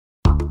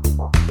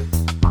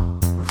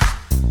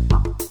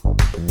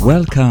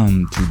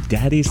Welcome to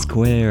Daddy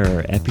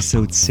Square,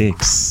 episode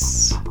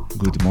 6.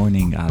 Good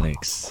morning,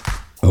 Alex.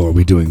 Oh, are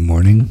we doing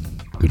morning?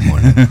 Good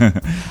morning.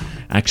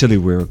 Actually,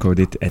 we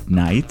recorded at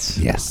night.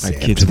 Yes. Our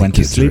kids went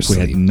to sleep. We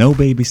had no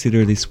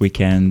babysitter this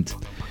weekend.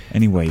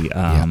 Anyway,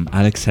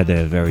 Alex had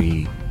a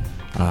very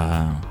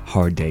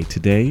hard day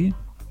today,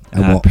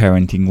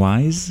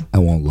 parenting-wise. I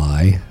won't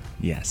lie.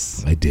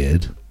 Yes. I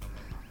did.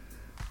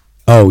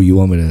 Oh, you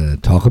want me to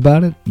talk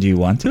about it? Do you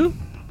want to?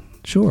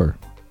 Sure.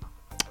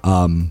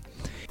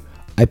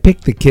 I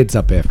picked the kids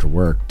up after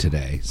work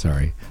today.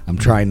 Sorry. I'm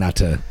trying not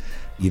to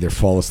either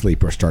fall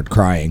asleep or start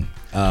crying.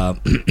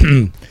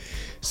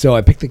 So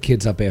I picked the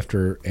kids up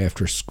after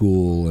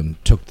school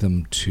and took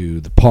them to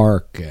the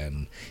park,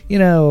 and,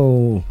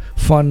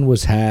 fun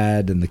was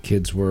had and the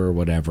kids were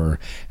whatever.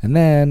 And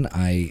then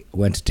I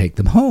went to take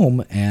them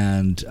home,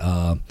 and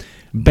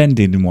Ben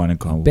didn't want to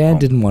go. Ben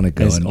didn't want to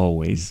go. As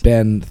always.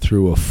 Ben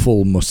threw a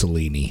full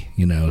Mussolini,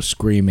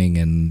 screaming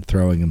and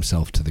throwing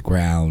himself to the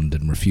ground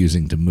and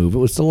refusing to move. It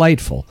was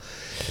delightful.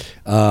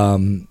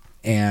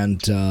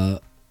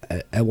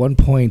 At one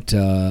point,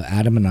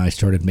 Adam and I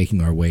started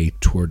making our way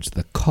towards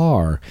the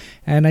car,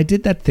 and I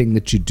did that thing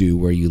that you do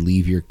where you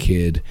leave your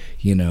kid,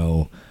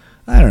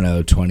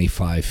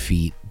 25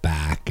 feet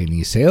back, and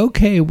you say,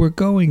 okay, we're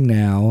going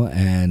now,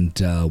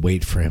 and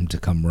wait for him to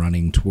come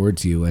running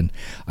towards you. And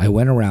I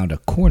went around a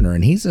corner,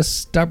 and he's a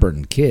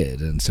stubborn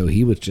kid, and so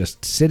he was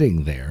just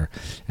sitting there,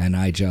 and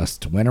I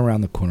just went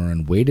around the corner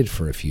and waited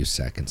for a few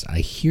seconds.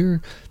 I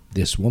hear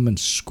this woman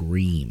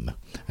scream,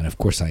 and of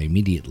course I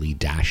immediately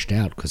dashed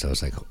out because I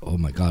was like, oh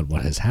my God,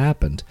 what has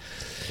happened?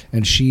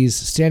 And she's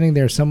standing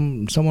there,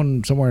 someone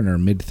somewhere in her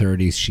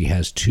mid-30s. She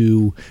has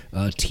two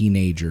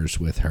teenagers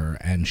with her,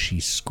 and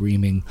she's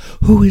screaming,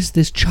 who is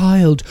this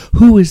child?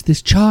 Who is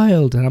this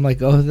child? And I'm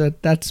like, oh,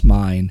 that's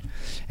mine.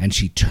 And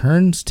she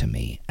turns to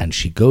me, and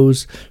she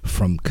goes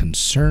from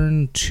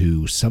concern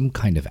to some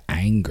kind of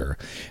anger,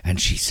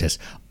 and she says,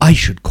 I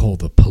should call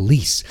the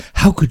police.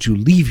 How could you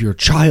leave your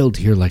child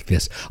here like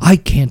this? I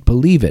can't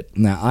believe it.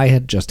 Now, I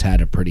had just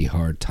had a pretty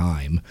hard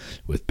time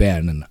with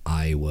Ben, and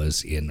I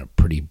was in a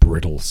pretty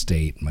brittle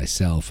state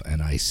myself,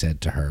 and I said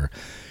to her,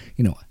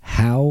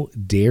 how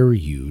dare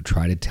you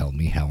try to tell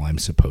me how I'm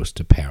supposed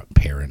to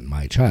parent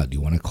my child?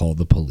 You want to call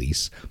the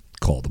police?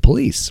 Call the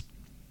police.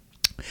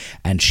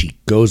 And she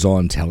goes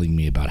on telling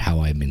me about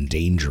how I'm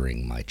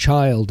endangering my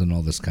child and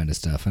all this kind of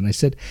stuff. And I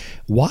said,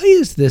 why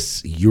is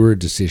this your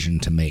decision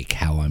to make,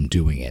 how I'm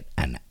doing it?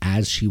 And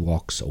as she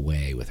walks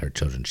away with her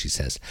children, she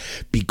says,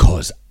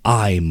 because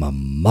I'm a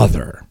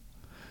mother.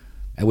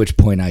 At which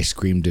point I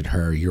screamed at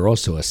her, you're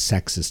also a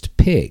sexist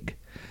pig.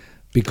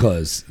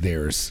 Because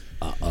there's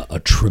a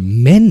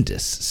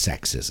tremendous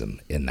sexism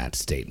in that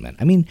statement.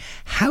 I mean,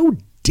 how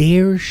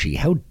dare she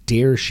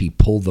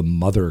pull the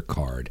mother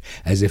card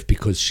as if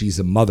because she's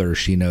a mother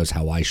she knows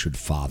how I should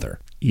father?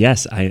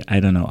 Yes, I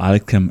don't know.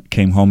 Alex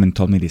came home and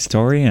told me this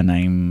story, and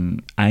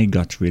I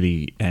got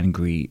really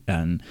angry.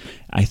 And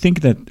I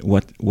think that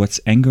what's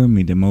angering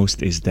me the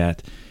most is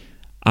that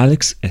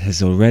Alex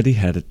has already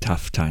had a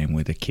tough time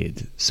with a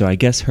kid. So I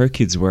guess her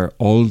kids were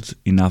old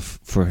enough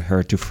for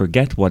her to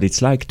forget what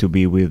it's like to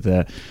be with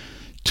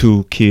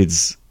two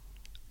kids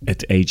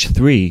at age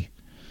 3.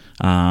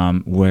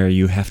 Where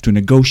you have to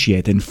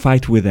negotiate and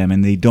fight with them,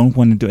 and they don't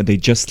want to do it. They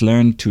just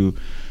learn to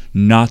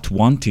not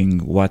wanting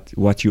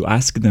what you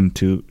ask them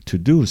to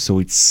do. So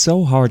it's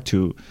so hard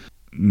to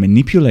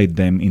manipulate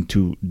them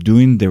into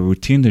doing the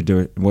routine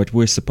what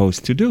we're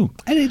supposed to do.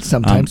 And it's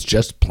sometimes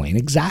just plain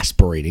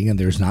exasperating, and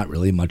there's not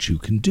really much you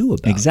can do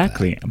about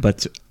exactly. that.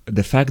 But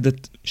the fact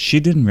that she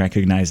didn't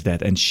recognize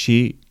that, and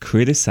she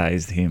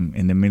criticized him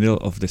in the middle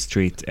of the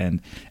street and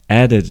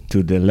added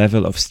to the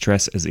level of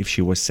stress as if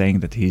she was saying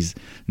that he's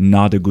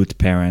not a good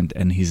parent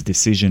and his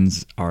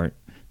decisions are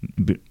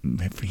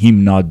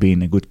him not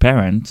being a good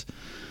parent,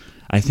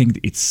 I think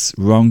it's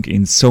wrong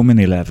in so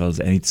many levels,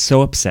 and it's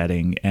so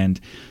upsetting. And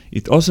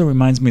it also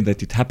reminds me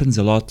that it happens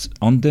a lot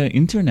on the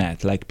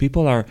internet. Like,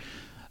 people are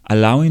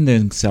allowing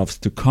themselves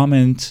to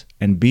comment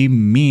and be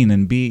mean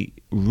and be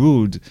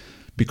rude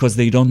because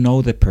they don't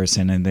know the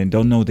person and they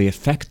don't know the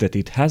effect that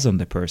it has on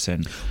the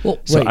person. Well,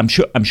 so right.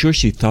 I'm sure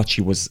she thought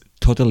she was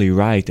totally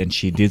right and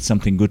she did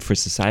something good for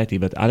society,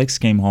 but Alex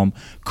came home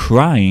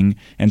crying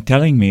and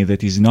telling me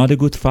that he's not a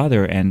good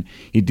father and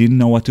he didn't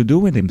know what to do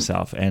with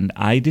himself. And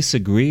I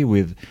disagree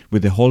with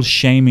the whole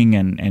shaming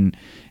and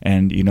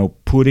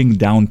putting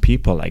down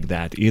people like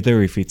that,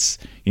 either if it's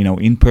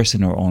in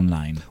person or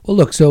online. Well,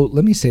 look, so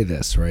let me say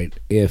this, right?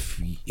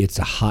 If it's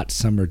a hot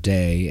summer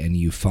day and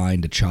you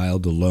find a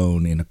child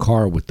alone in a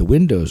car with the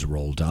windows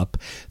rolled up,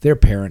 their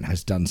parent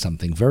has done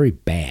something very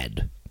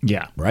bad.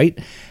 Yeah. Right?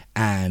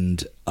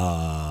 And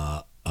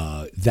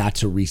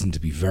that's a reason to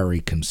be very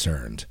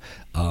concerned.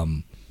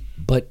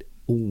 But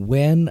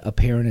when a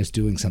parent is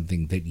doing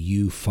something that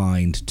you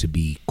find to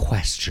be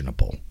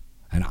questionable,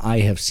 and I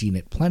have seen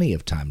it plenty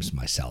of times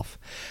myself,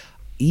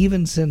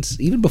 even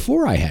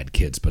before I had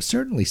kids, but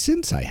certainly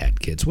since I had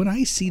kids, when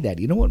I see that,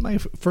 you know what my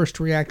first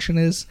reaction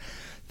is?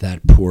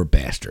 That poor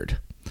bastard.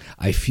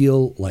 I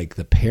feel like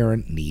the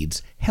parent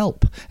needs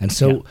help. And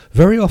so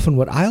very often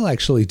what I'll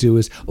actually do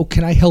is, oh,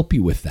 can I help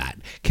you with that?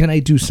 Can I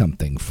do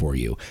something for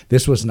you?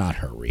 This was not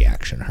her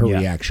reaction. Her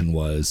reaction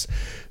was,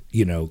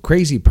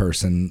 crazy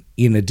person.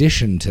 In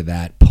addition to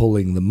that,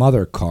 pulling the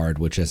mother card,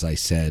 which, as I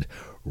said,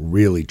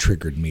 really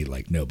triggered me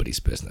like nobody's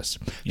business.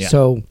 Yeah.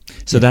 So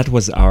that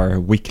was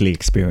our weekly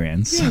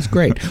experience. Yeah, it's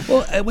great.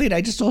 Well, wait,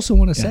 I just also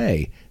want to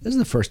say, this is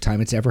the first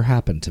time it's ever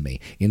happened to me.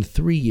 In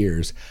 3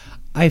 years,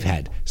 I've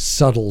had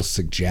subtle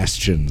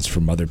suggestions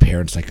from other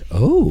parents like,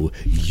 oh,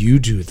 you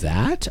do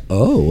that?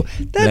 Oh,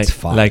 that's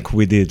fine. Like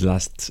we did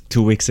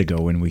 2 weeks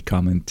ago when we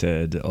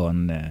commented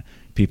on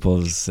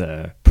people's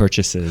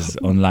purchases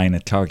online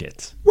at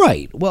Target.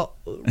 Right. Well,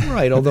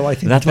 right. Although I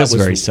think that was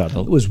very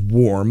subtle. It was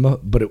warm,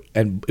 but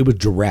it was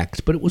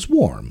direct, but it was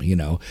warm,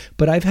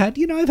 But I've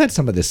had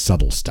some of this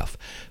subtle stuff.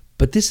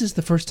 But this is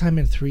the first time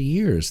in 3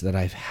 years that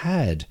I've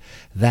had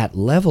that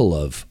level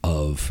of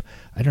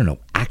I don't know,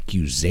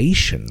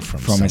 accusation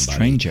from somebody, a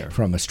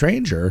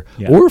stranger,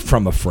 or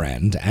from a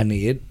friend, and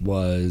it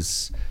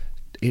was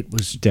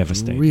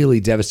devastating.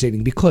 Really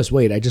devastating. Because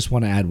wait, I just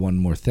want to add one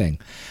more thing.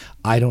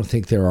 I don't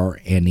think there are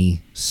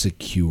any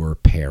secure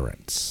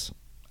parents.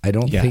 I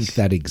don't think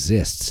that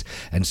exists.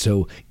 And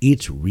so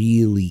it's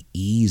really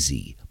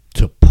easy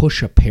to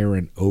push a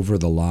parent over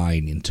the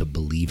line into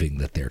believing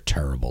that they're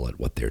terrible at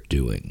what they're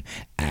doing.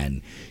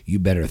 And you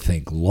better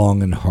think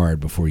long and hard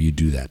before you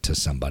do that to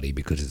somebody,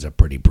 because it's a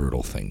pretty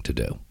brutal thing to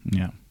do.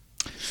 Yeah.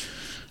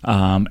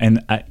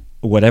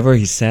 Whatever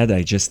he said,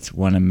 I just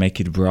want to make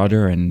it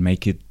broader and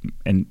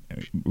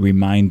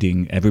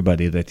reminding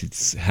everybody that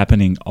it's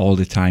happening all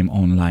the time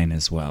online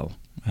as well.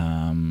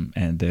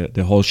 And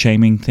the whole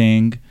shaming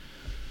thing,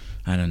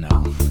 I don't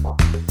know.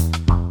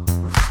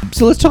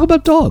 So let's talk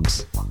about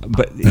dogs.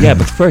 But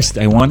first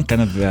I want to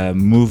kind of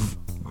move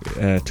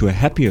to a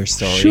happier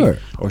story,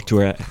 or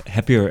to a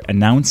happier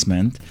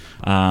announcement.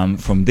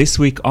 From this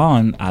week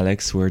on,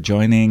 Alex, we're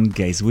joining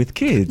Gays with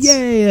Kids.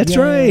 Yay, that's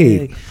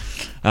right.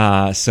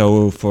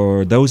 So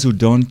for those who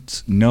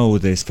don't know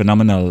this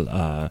phenomenal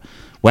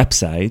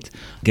website,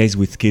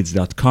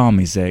 gayswithkids.com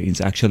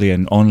is actually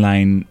an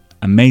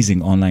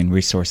amazing online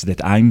resource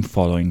that I'm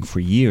following for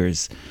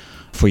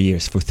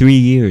 3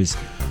 years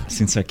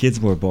since our kids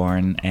were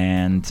born,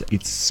 and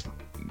it's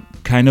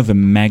kind of a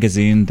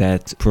magazine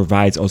that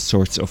provides all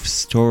sorts of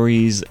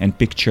stories and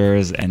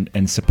pictures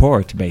and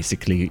support,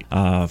 basically,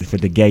 for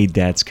the gay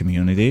dads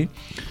community.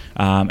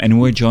 And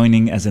we're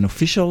joining as an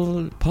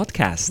official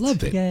podcast.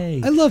 Love it.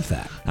 Yay. I love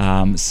that.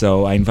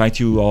 So I invite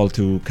you all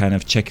to kind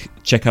of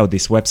check out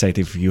this website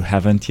if you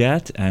haven't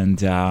yet, and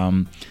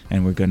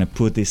we're gonna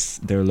put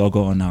their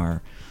logo on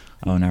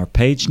our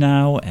page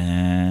now,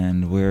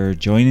 and we're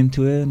joining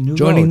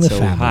the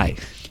family. Hi.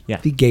 Yeah.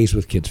 The Gays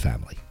with Kids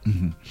family.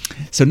 Mm-hmm.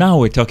 So now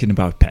we're talking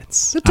about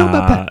pets. Let's talk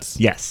about pets.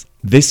 Yes.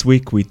 This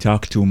week we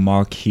talked to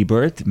Mark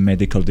Hebert,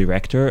 medical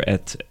director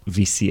at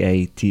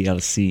VCA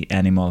TLC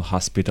Animal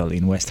Hospital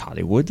in West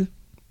Hollywood.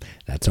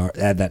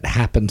 That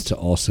happens to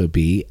also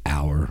be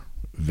our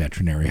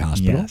veterinary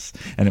hospital. Yes.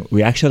 And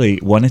we actually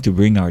wanted to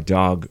bring our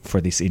dog for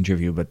this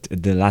interview, but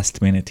at the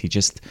last minute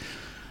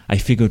I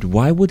figured,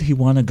 why would he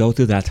want to go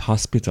to that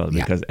hospital?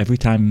 Because every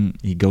time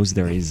he goes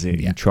there, he's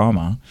in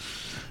trauma.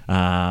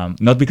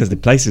 Not because the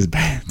place is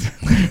bad,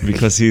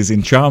 because he's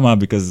in trauma,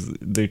 because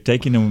they're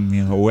taking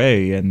him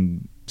away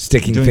and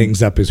sticking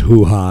things up his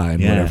hoo-ha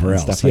and whatever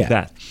else. Stuff like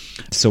that.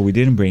 So we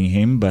didn't bring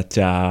him, but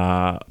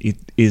it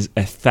is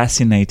a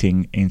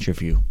fascinating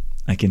interview.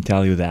 I can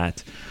tell you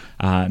that.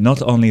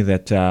 Not only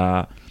that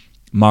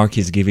Mark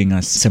is giving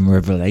us some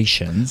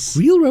revelations.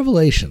 Real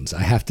revelations,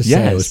 I have to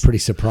say. I was pretty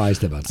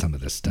surprised about some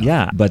of this stuff.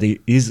 Yeah, but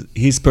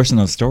his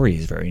personal story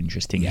is very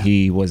interesting. Yeah.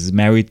 He was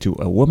married to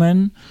a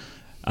woman.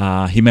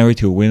 He married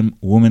to a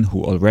woman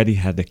who already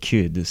had a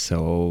kid.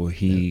 So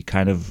he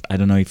kind of, I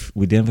don't know if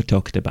we never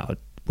talked about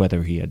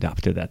whether he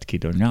adopted that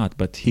kid or not,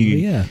 but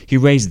he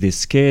raised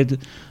this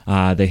kid.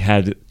 They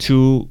had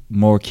 2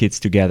 more kids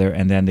together,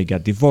 and then they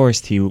got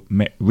divorced. He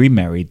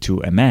remarried to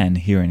a man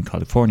here in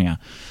California.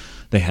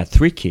 They had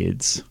 3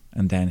 kids,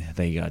 and then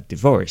they got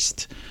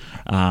divorced.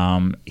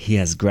 He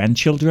has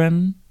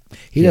grandchildren.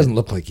 He doesn't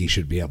look like he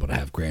should be able to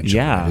have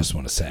grandchildren, I just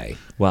want to say.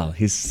 Well,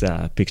 his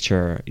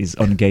picture is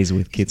on Gays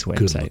with Kids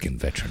website. Good-looking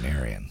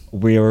veterinarian.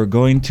 We are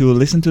going to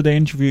listen to the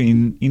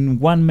interview in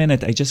 1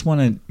 minute. I just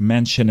want to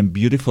mention a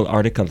beautiful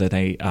article that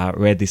I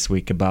read this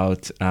week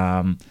about...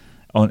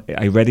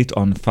 I read it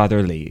on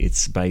Fatherly.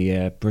 It's by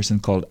a person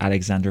called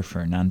Alexander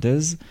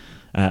Fernandez.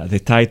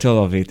 The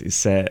title of it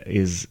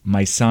is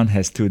 "My Son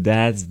Has 2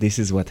 Dads. This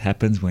is what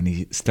happens when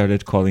he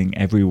started calling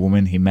every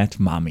woman he met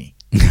mommy."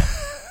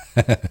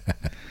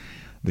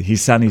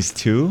 His son is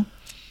 2.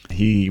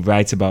 He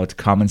writes about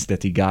comments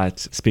that he got,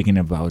 speaking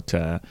about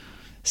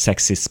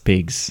sexist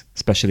pigs,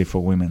 especially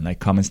for women, like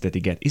comments that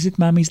he get. Is it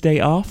mommy's day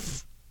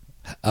off?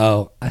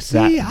 Oh, I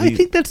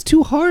think that's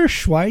too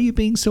harsh. Why are you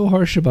being so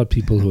harsh about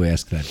people who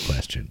ask that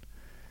question?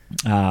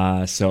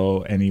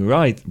 And he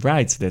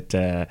writes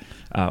that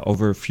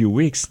over a few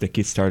weeks, the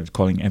kids started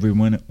calling every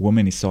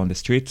woman he saw on the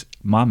street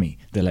mommy.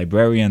 The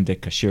librarian, the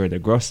cashier at the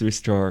grocery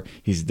store,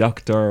 his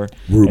doctor,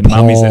 RuPaul. And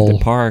mommy's at the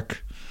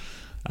park.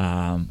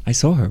 I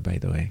saw her, by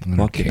the way,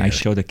 walking. care. I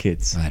show the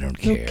kids. I don't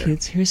care. Look,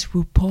 kids, here's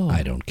RuPaul.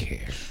 I don't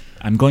care.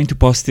 I'm going to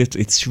post it.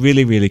 It's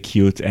really, really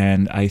cute.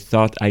 And I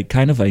thought I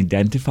kind of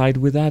identified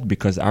with that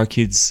because our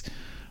kids,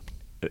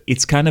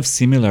 it's kind of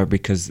similar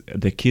because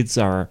the kids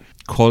are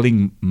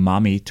calling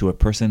mommy to a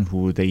person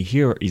who they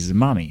hear is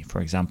mommy. For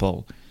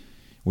example,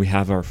 we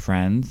have our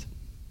friend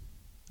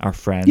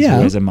who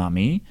has a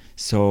mommy.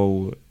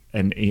 So,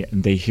 and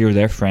they hear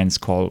their friends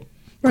calling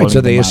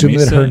So they the assume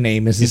mommy, that so her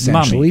name is it's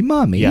essentially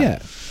mommy. Yeah.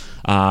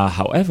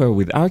 However,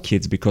 with our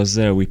kids, because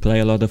we play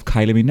a lot of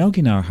Kylie Minogue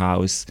in our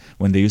house,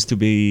 when they used to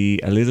be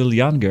a little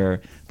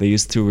younger, they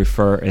used to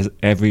refer as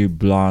every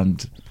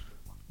blonde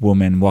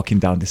woman walking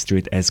down the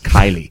street as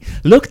Kylie.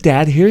 Look,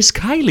 Dad, here's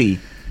Kylie.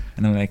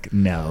 And I'm like,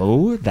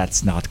 no,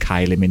 that's not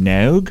Kylie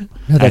Minogue.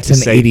 No, that's an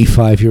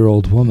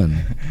 85-year-old woman.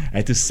 I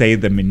had to say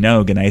the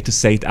Minogue, and I had to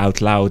say it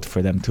out loud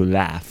for them to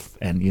laugh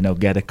and,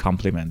 get a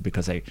compliment,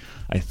 because I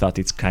thought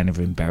it's kind of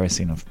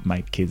embarrassing of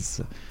my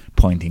kids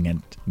pointing at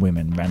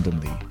women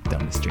randomly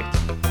down the street.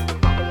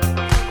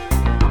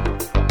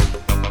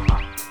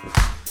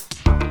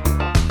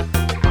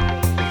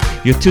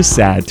 You're too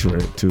sad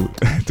to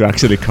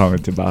actually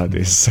comment about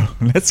this, so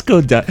let's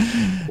go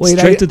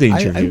straight to the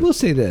interview. I will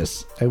say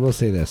this.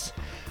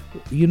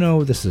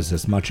 This is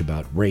as much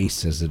about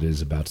race as it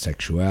is about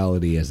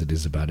sexuality, as it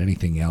is about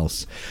anything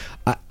else.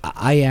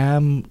 I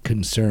am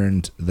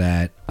concerned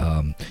that,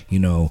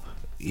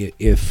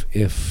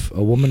 if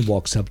a woman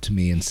walks up to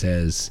me and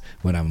says,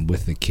 when I'm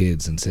with the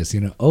kids, and says,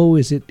 oh,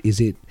 is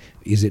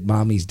it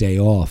mommy's day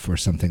off or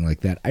something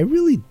like that,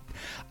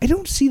 I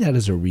don't see that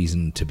as a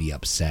reason to be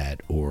upset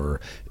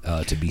or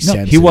to be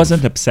sensitive. He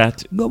wasn't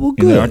upset in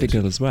the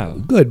article as well.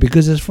 Good,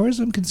 because as far as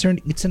I'm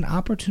concerned, it's an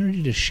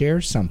opportunity to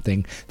share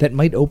something that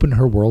might open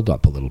her world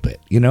up a little bit.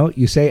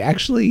 You say,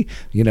 actually,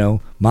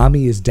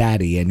 mommy is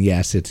daddy, and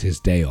yes, it's his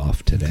day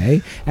off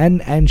today.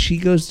 And she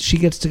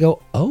gets to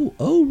go,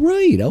 oh,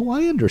 right,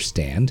 I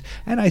understand.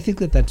 And I think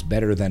that that's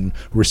better than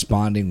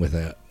responding with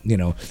an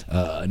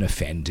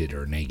offended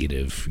or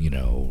negative,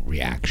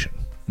 reaction.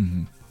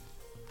 Mm-hmm.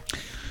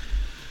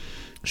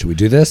 Should we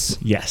do this?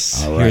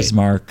 Yes. All right. Here's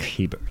Mark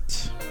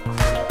Hebert.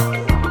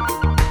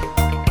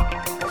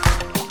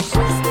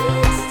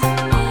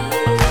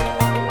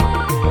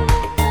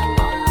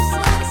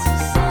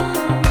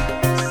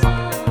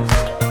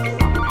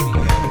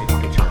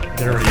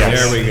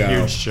 There we go.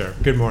 Huge show.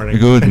 Good morning.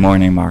 Good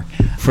morning, Mark.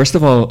 First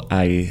of all,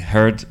 I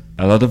heard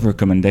a lot of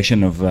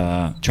recommendation of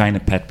trying a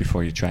pet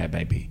before you try a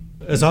baby.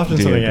 It's often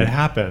something that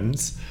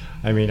happens.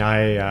 I mean,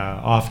 I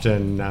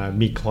often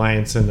meet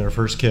clients and their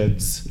first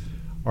kids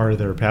are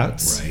their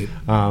pets, right?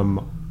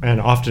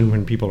 And often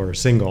when people are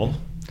single,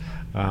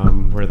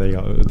 where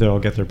they'll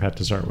get their pet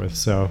to start with.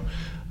 So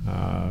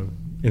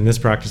in this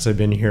practice, I've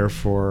been here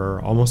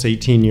for almost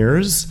 18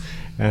 years,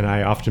 and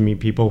I often meet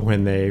people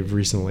when they've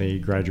recently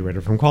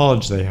graduated from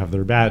college. They have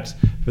their pet,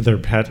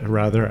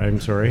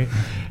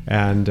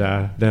 and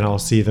then I'll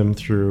see them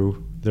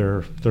through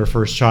their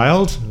first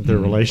child, their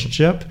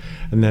relationship,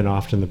 and then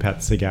often the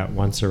pets they get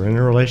once they're in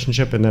a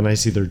relationship, and then I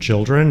see their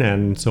children,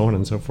 and so on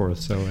and so forth.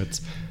 So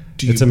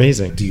it's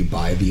amazing. Do you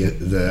buy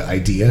the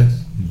idea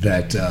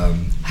that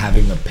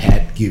having a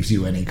pet gives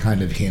you any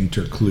kind of hint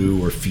or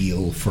clue or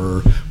feel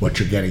for what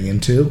you're getting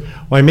into?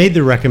 Well, I made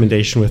the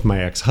recommendation with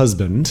my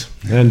ex-husband,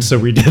 and so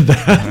we did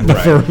that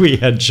before we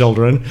had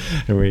children,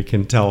 and we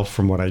can tell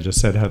from what I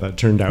just said how that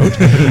turned out.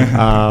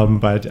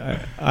 But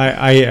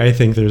I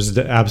think there's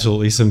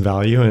absolutely some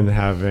value in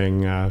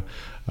having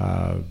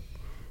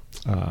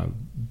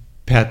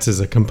pets as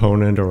a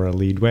component or a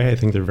lead way. I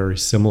think they're very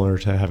similar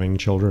to having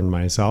children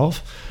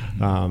myself.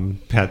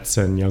 Pets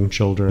and young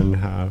children,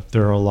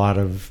 there are a lot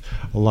of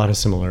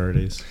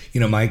similarities.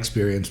 My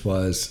experience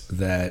was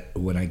that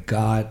when I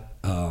got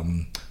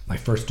my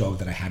first dog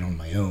that I had on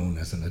my own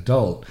as an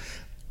adult,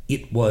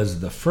 it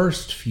was the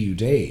first few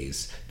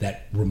days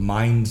that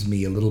reminds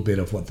me a little bit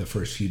of what the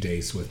first few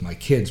days with my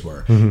kids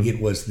were. Mm-hmm. It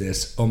was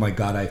this, oh my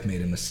God, I've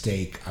made a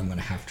mistake. I'm going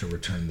to have to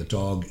return the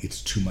dog.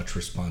 It's too much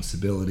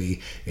responsibility.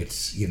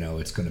 It's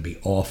going to be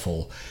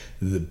awful.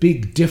 The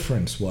big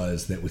difference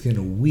was that within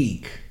a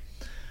week,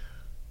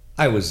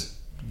 I was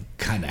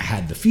kind of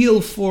had the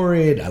feel for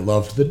it. I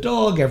loved the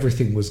dog.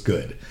 Everything was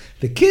good.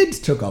 The kids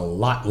took a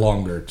lot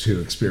longer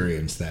to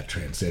experience that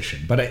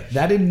transition, but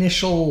that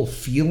initial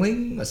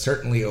feeling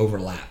certainly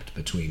overlapped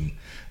between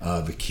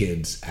the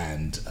kids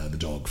and the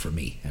dog for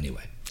me,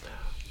 anyway.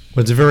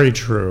 Well, it's very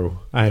true.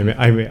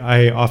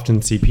 I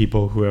often see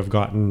people who have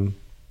gotten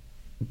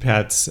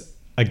pets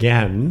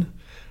again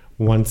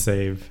once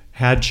they've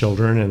had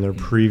children and their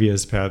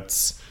previous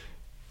pets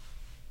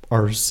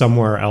are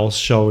somewhere else,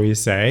 shall we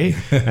say,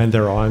 and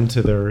they're on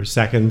to their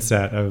second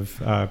set of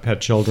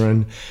pet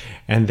children,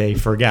 and they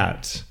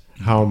forget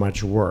how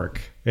much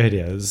work it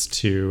is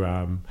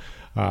to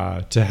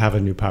to have a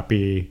new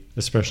puppy,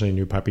 especially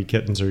new puppy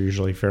kittens, are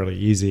usually fairly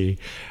easy.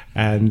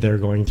 And they're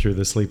going through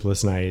the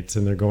sleepless nights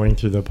and they're going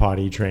through the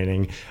potty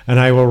training. And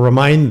I will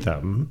remind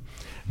them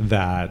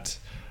that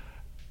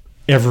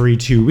every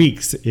 2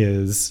 weeks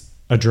is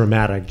a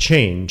dramatic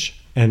change.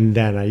 And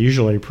then I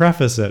usually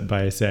preface it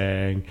by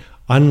saying,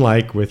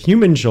 unlike with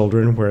human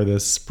children where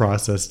this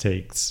process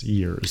takes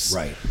years.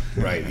 Right.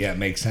 Yeah, it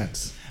makes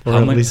sense. Or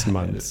at least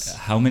months.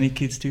 How many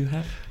kids do you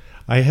have?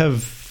 I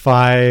have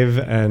 5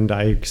 and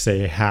I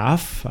say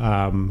half.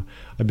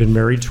 I've been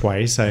married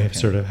twice. I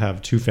sort of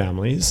have 2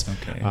 families.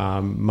 Okay.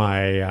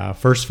 My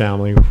first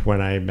family,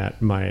 when I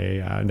met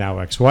my now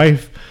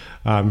ex-wife,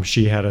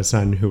 she had a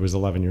son who was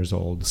 11 years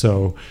old.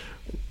 So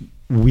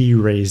we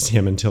raised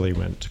him until he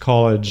went to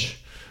college.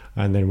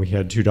 And then we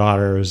had 2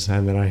 daughters.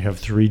 And then I have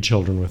 3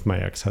 children with my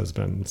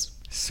ex-husband's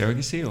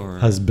Surrogacy or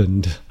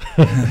husband.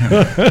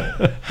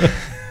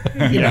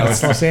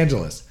 It's Los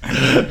Angeles.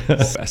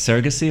 a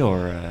surrogacy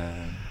or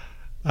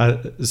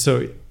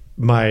So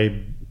my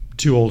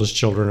 2 oldest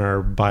children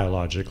are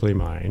biologically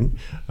mine.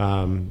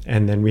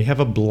 And then we have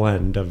a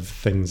blend of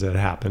things that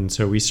happen.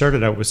 So we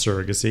started out with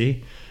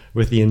surrogacy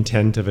with the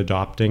intent of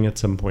adopting at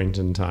some point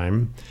in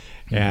time.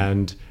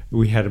 And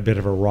we had a bit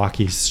of a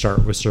rocky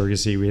start with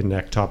surrogacy. We had an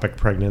ectopic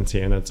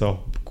pregnancy, and it's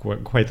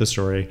quite the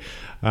story.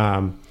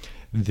 And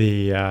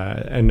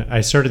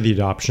I started the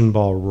adoption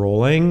ball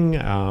rolling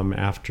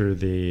after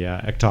the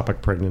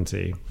ectopic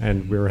pregnancy,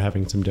 and we were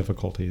having some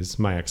difficulties.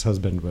 My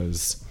ex-husband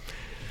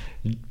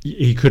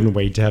he couldn't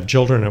wait to have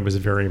children. It was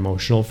very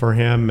emotional for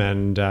him,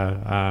 and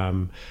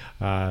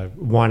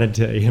wanted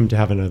him to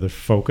have another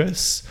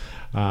focus.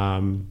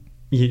 I'm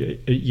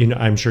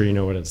sure you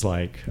know what it's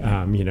like.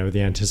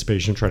 The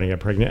anticipation of trying to get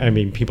pregnant. I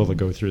mean, people that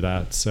go through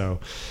that. So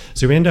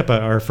we end up.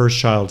 Our first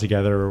child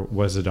together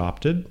was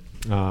adopted.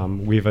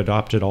 We've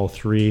adopted all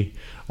three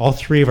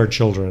of our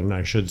children,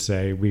 I should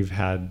say. We've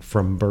had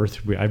from birth.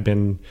 I've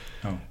been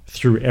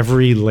through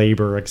every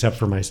labor except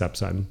for my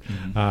stepson.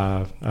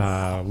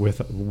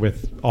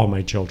 With all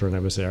my children, I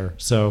was there.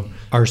 So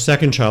our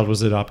second child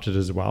was adopted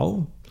as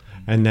well,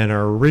 and then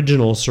our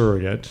original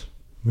surrogate,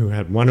 who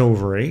had 1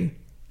 ovary,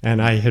 and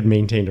I had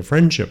maintained a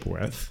friendship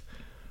with,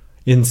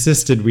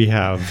 insisted we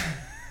have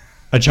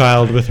a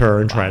child with her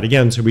and try it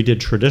again. So we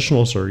did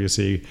traditional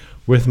surrogacy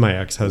with my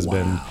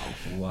ex-husband,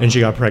 and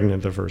she got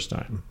pregnant the first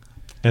time.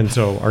 And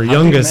so our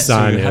youngest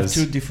son is... So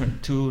you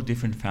have two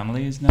different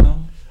families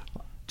now?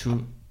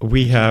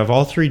 We have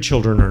all 3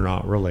 children are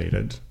not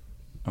related.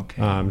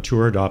 Okay. 2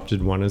 are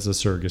adopted. 1 is a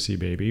surrogacy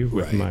baby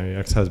with my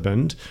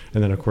ex-husband.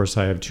 And then, of course,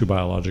 I have 2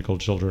 biological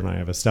children. I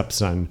have a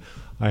stepson.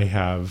 I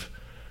have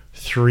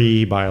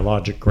 3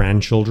 biologic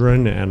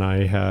grandchildren, and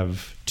I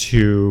have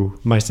 2...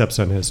 My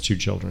stepson has 2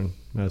 children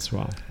as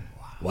well.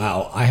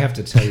 Wow, I have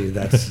to tell you,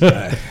 that's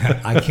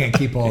I can't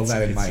keep all of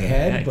that in my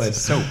head, but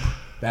soap.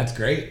 That's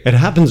great. It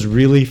happens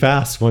really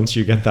fast once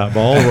you get that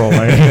ball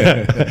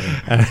rolling.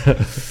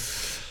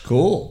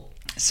 Cool.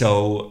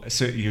 So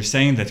you're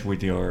saying that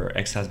with your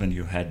ex-husband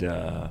you had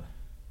a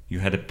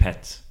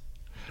pet.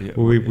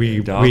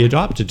 We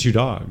adopted 2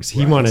 dogs.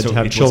 He wanted to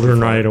have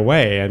children right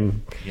away,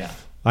 and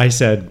I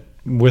said,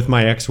 with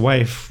my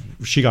ex-wife,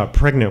 she got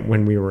pregnant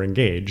when we were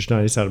engaged,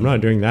 and I said, I'm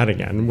not doing that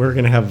again. We're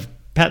going to have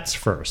pets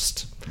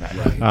first.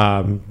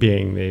 Right.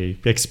 Being the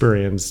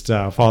experienced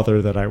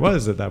father that I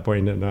was at that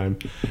point in time.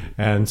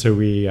 And so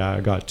we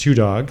got 2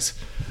 dogs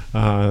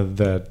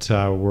that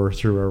were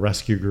through a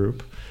rescue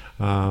group.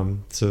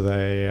 So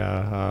they,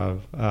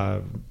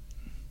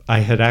 I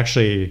had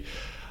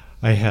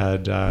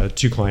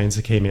 2 clients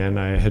that came in.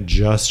 I had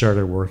just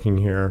started working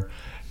here,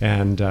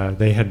 and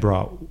they had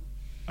brought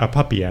a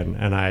puppy in,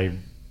 and I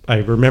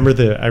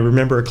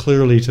remember it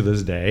clearly to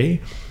this day.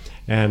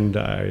 And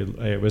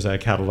it was a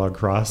catalog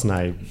cross, and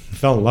I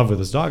fell in love with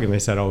this dog. And they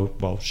said, "Oh,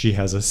 well, she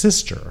has a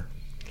sister."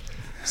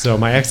 So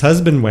my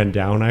ex-husband went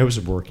down. I was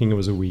working; it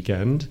was a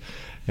weekend,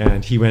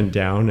 and he went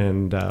down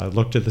and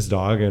looked at this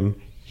dog, and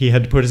he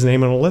had to put his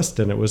name on a list,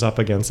 and it was up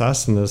against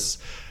us and this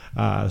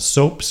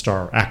soap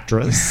star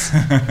actress,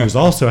 who's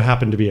also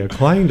happened to be a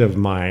client of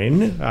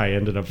mine. I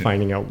ended up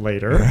finding out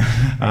later,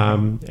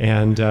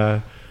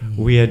 and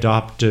we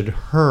adopted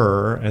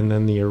her, and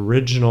then the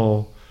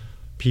original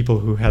people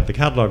who had the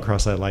catalog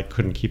cross I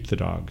couldn't keep the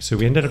dog. So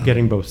we ended up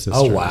getting both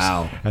sisters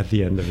at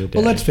the end of the day.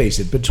 Well, let's face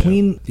it,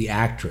 between the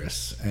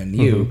actress and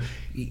you,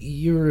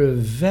 you're a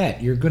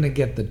vet. You're going to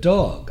get the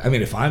dog. I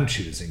mean, if I'm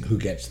choosing who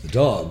gets the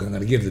dog, I'm going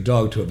to give the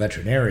dog to a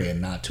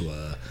veterinarian, not to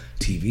a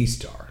TV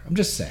star. I'm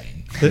just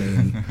saying. I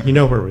mean, you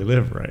know where we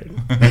live, right?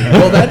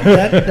 Well,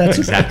 that's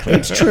exactly.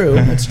 It's true.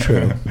 It's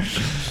true.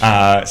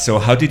 So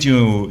how did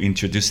you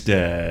introduce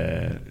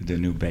the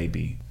new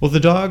baby? Well, the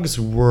dogs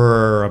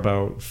were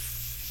about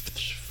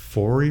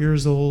 4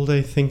 years old,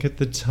 I think, at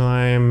the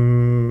time.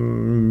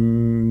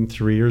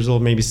 3 years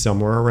old, maybe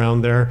somewhere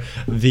around there.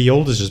 The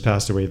oldest just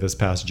passed away this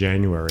past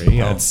January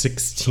at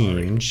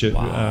 16. She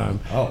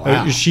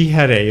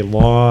had a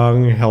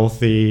long,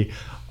 healthy,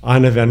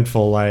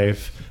 uneventful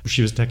life.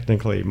 She was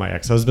technically my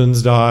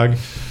ex-husband's dog.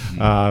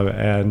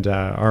 and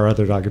our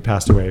other dog had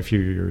passed away a few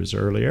years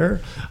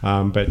earlier.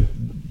 But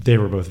they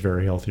were both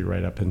very healthy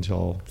right up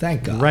until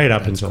Thank God. right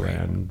up That's until great.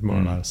 the end, more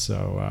or less.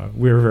 So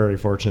we were very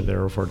fortunate. They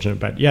were fortunate,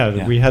 but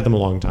we had them a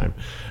long time.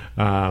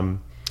 So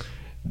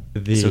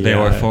they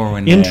were 4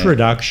 when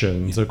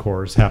introductions, of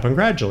course, happen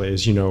gradually.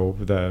 As you know,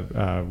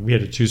 we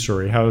had a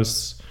 2-story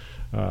house.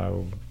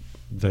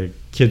 The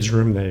kids'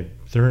 room,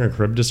 they're in a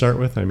crib to start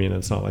with. I mean,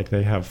 it's not like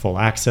they have full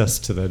access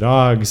to the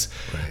dogs.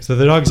 Right. So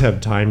the dogs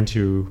have time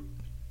to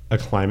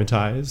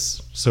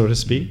acclimatize, so to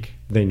speak.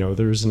 They know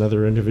there's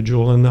another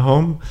individual in the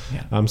home.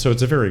 Yeah. So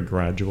it's a very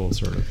gradual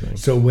sort of thing.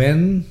 So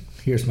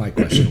here's my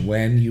question: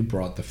 when you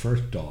brought the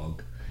first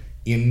dog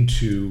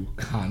into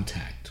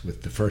contact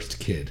with the first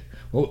kid,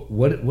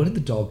 what did the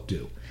dog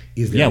do?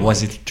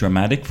 Was it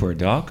traumatic for a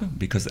dog?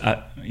 Because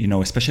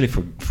especially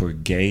for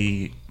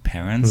gay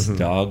parents,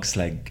 dogs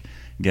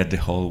get the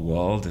whole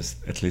world,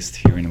 at least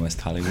here in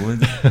West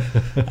Hollywood.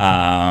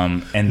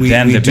 And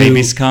then the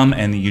babies come,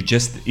 and you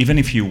just, even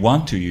if you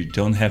want to, you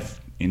don't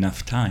have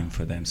enough time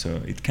for them. So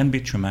it can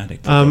be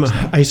traumatic. For dogs,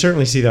 no? I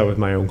certainly see that with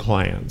my own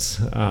clients.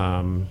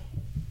 When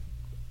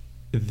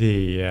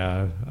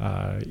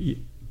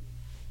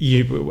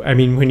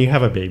you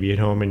have a baby at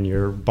home and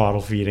you're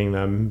bottle feeding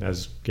them,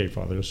 as gay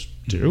fathers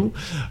do, we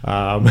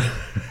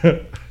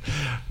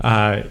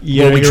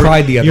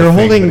tried the other you're thing, but it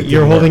holding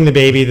didn't holding the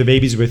baby. The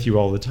baby's with you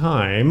all the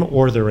time,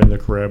 or they're in the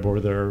crib, or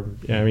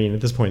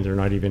at this point they're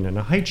not even in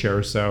a high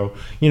chair. So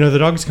the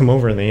dogs come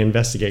over and they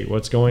investigate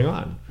what's going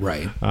on.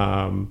 Right.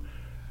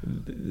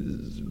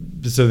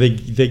 So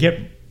they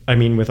get.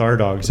 With our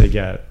dogs, they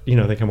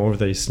come over,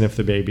 they sniff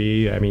the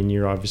baby.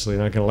 You're obviously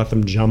not going to let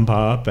them jump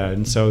up.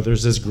 And so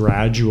there's this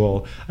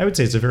gradual, I would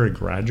say it's a very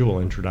gradual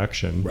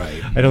introduction.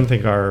 Right. I don't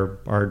think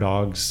our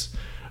dogs,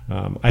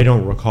 I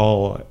don't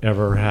recall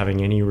ever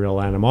having any real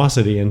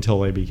animosity until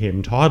they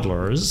became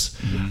toddlers.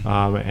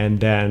 And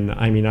then,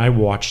 I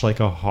watched like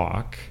a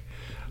hawk.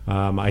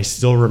 I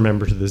still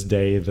remember to this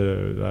day,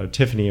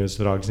 Tiffany was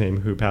the dog's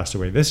name, who passed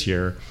away this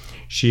year.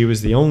 She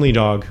was the only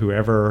dog who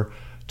ever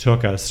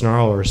took a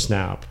snarl or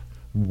snap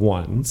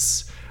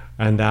once,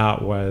 and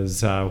that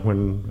was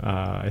when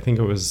I think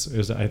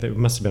it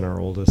must have been our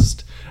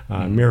oldest,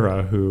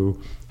 Mira,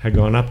 who had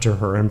gone up to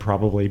her and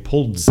probably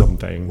pulled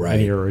something, an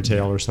ear or a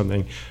tail or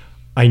something.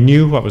 I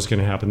knew what was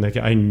going to happen.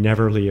 I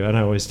never leave, and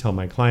I always tell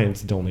my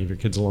clients, don't leave your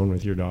kids alone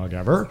with your dog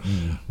ever,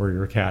 or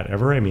your cat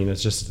ever.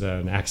 It's just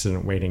an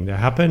accident waiting to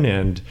happen,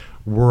 and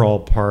we're all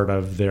part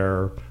of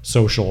their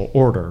social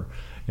order,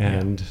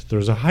 and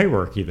there's a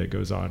hierarchy that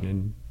goes on,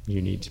 and you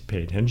need to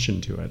pay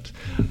attention to it.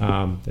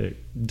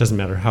 It doesn't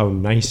matter how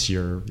nice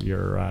your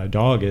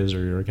dog is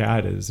or your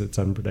cat is; it's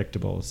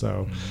unpredictable.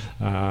 So,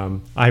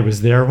 I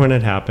was there when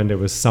it happened. It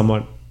was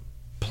somewhat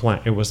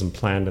it wasn't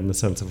planned in the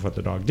sense of what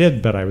the dog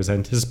did, but I was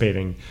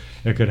anticipating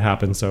it could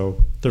happen. So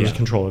there was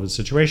control of the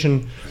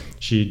situation.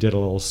 She did a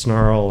little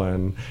snarl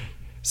and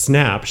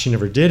snap. She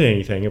never did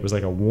anything. It was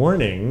like a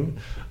warning,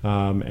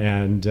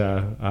 and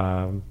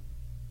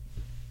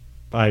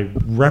I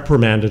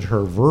reprimanded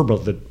her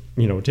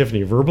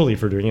Tiffany verbally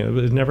for doing it.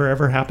 It never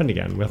ever happened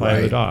again with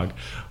either dog.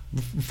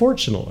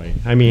 Fortunately,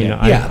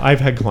 I've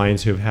had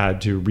clients who've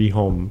had to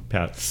rehome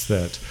pets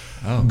that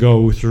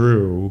go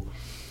through,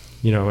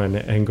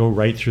 and go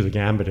right through the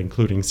gambit,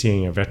 including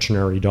seeing a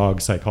veterinary dog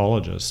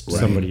psychologist,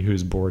 somebody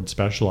who's board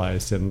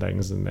specialized in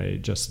things, and they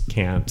just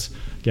can't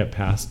get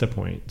past a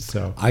point.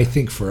 So I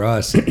think for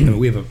us,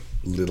 we have a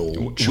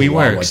little we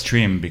were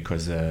extreme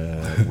because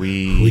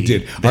we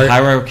did the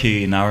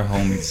hierarchy in our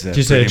home is did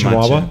you say a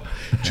Chihuahua?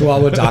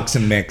 Chihuahua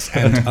Dachshund mix,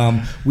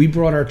 and we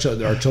brought our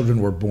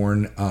children were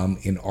born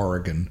in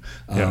Oregon,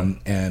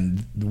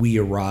 and we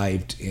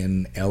arrived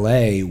in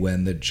LA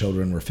when the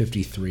children were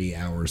 53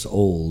 hours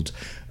old.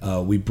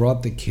 We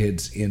brought the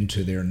kids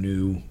into their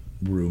new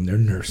room, their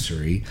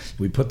nursery.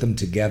 We put them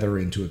together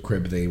into a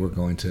crib. They were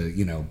going to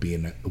be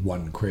in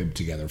one crib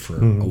together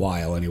for a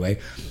while anyway.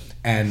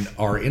 And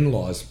our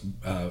in-laws,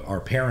 our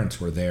parents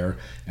were there,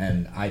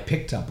 and I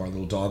picked up our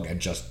little dog and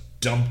just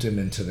dumped him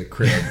into the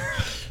crib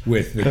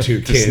with the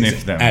two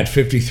kids at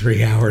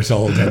 53 hours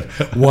old. And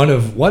one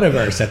of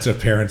our sets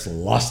of parents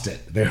lost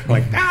it. They were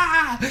like,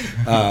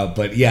 ah!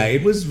 But yeah,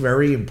 it was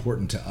very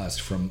important to us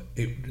from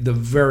the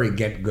very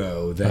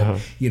get-go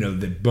that,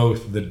 that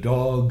both the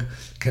dog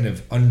kind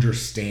of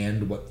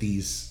understand what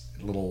these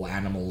little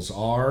animals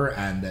are,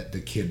 and that the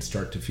kids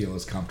start to feel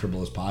as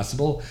comfortable as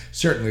possible.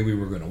 Certainly we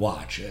were going to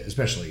watch,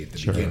 especially at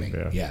the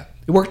beginning. Yeah.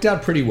 It worked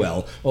out pretty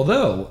well.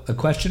 Although, a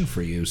question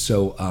for you.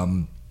 So,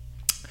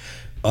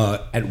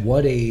 at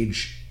what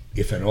age,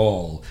 if at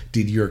all,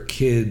 did your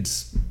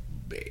kids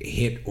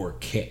hit or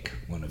kick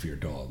one of your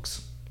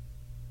dogs?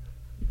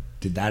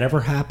 Did that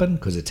ever happen?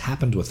 Because it's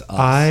happened with us.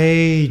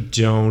 I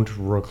don't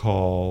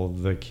recall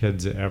the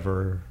kids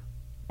ever,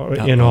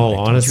 in all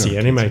honesty,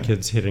 any of my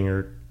kids hitting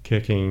or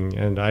kicking,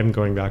 and I'm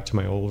going back to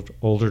my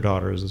older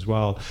daughters as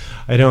well.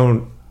 I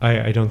don't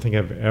think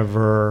I've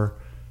ever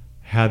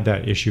had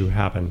that issue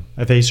happen.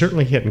 They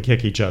certainly hit and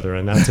kick each other,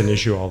 and that's an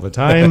issue all the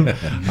time.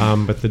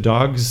 But the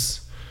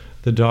dogs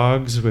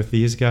with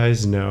these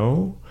guys,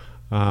 no.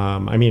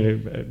 I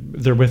mean,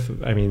 they're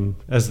with. I mean,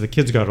 as the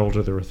kids got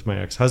older, they're with my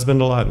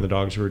ex-husband a lot, and the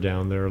dogs were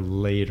down there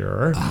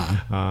later.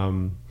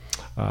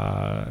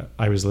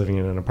 I was living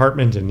in an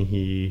apartment, and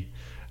he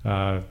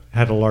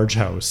had a large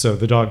house, so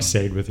the dogs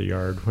stayed with the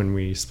yard when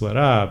we split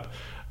up.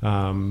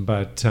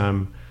 But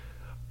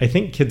I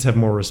think kids have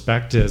more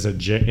respect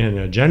in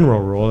a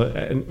general rule,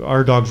 and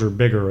our dogs were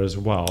bigger as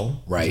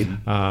well, Right.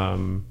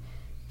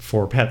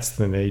 For pets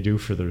than they do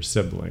for their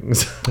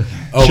siblings.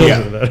 Oh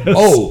Children, yeah. that is.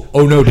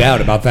 Oh, no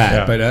doubt about that.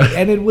 Yeah. But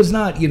and it was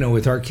not,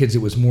 with our kids,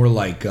 it was more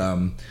like,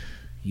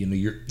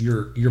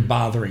 you're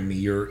bothering me.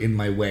 You're in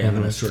my way. I'm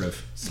going to sort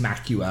of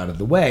smack you out of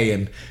the way.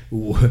 And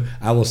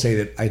I will say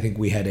that I think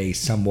we had a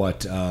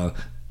somewhat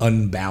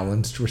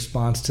unbalanced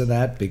response to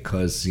that,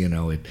 because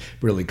it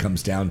really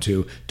comes down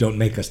to, don't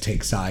make us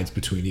take sides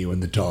between you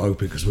and the dog,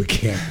 because we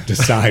can't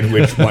decide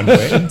which one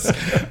wins.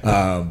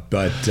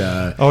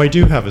 I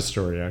do have a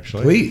story,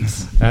 actually.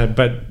 Please.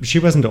 But she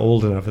wasn't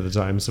old enough at the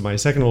time, so my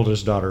second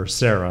oldest daughter,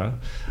 Sarah,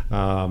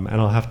 and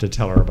I'll have to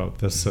tell her about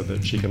this so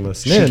that she can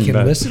listen in. She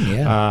can listen,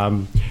 yeah.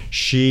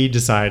 She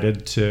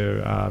decided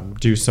to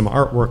do some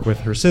artwork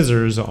with her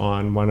scissors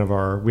on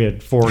we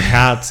had 4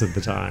 cats at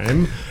the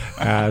time,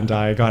 and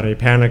I got a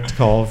panicked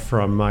call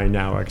from my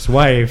now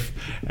ex-wife.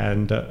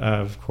 And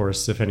of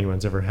course, if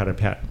anyone's ever had a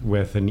pet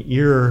with an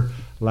ear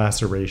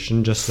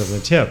laceration just on the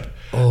tip,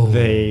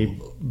 they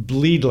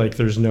bleed like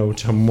there's no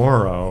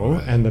tomorrow,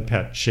 and the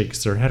pet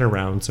shakes their head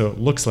around, so it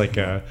looks like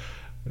it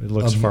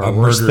looks far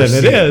worse than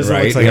it is. Right?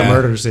 It looks like Yeah. a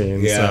murder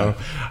scene. Yeah.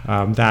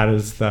 So that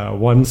is the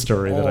one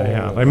story that I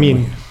have. I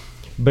mean,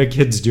 but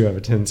kids do have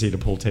a tendency to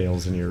pull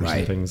tails and ears Right.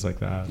 and things like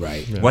that.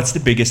 Right. Yeah. What's the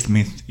biggest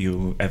myth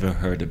you ever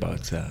heard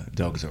about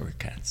dogs or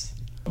cats?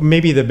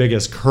 Maybe the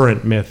biggest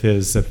current myth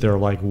is that they're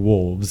like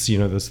wolves.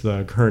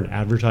 The current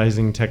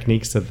advertising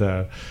techniques that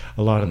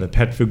a lot of the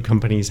pet food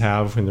companies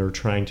have when they're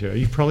trying to.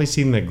 You've probably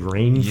seen the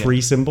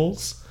grain-free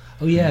symbols.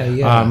 Oh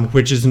yeah.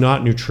 Which is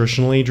not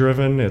nutritionally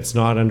driven. It's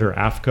not under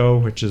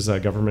AFCO, which is a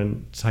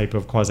government type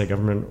of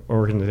quasi-government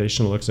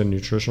organization that looks at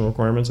nutritional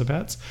requirements of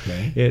pets.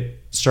 Okay. It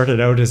started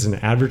out as an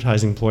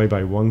advertising ploy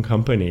by one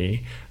company,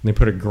 and they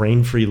put a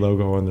grain-free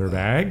logo on their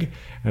bag,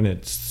 and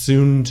it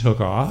soon took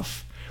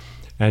off.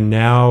 And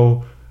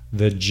now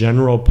the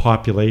general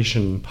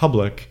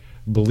public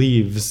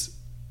believes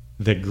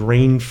that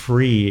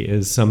grain-free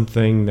is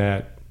something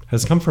that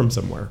has come from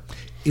somewhere.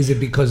 Is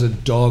it because a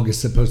dog is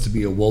supposed to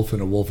be a wolf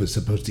and a wolf is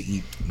supposed to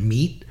eat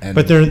meat?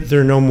 But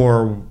they're no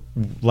more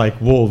like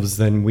wolves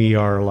than we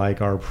are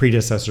like our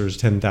predecessors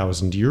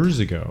 10,000 years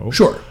ago.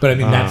 Sure, but I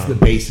mean that's the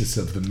basis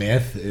of the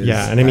myth.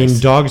 And I mean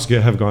dogs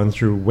have gone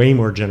through way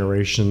more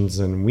generations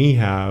than we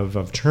have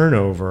of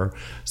turnover.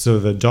 So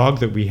the dog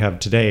that we have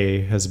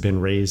today has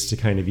been raised to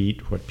kind of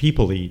eat what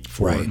people eat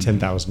for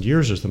 10,000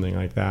 years or something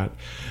like that.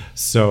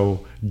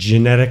 So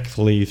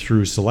genetically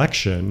through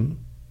selection,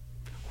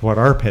 what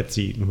our pets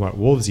eat and what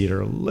wolves eat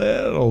are a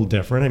little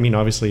different. I mean,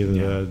 obviously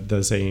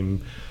the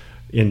same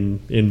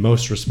in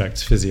most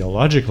respects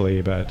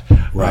physiologically, but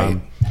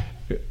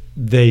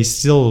they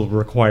still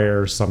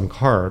require some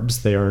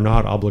carbs. They are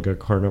not obligate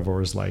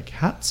carnivores like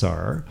cats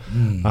are.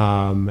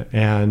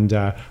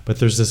 But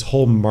there's this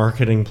whole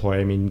marketing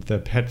ploy. I mean, the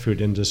pet food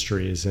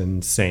industry is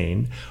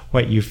insane.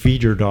 What you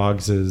feed your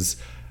dogs is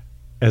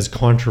as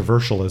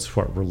controversial as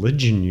what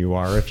religion you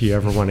are. If you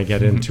ever want to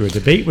get into a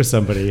debate with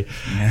somebody,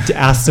 to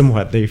ask them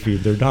what they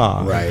feed their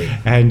dog,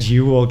 and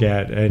you will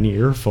get an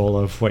earful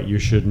of what you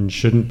should and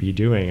shouldn't be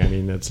doing. I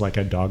mean, it's like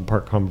a dog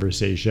park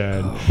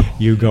conversation.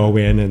 You go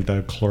in, and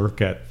the clerk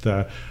at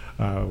the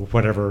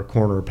whatever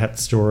corner pet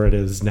store it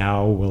is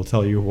now will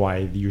tell you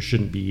why you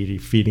shouldn't be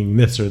feeding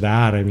this or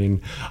that. I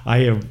mean,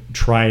 I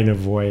try and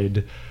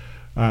avoid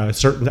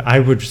I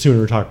would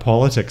sooner talk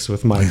politics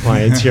with my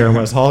clients here in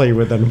West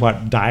Hollywood than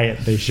what diet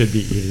they should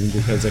be eating,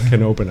 because it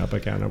can open up a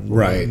can of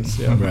worms.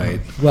 Right.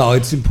 Well,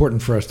 it's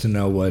important for us to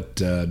know what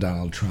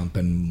Donald Trump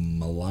and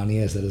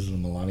Melania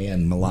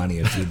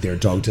feed their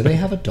dog. Do they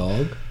have a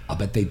dog? I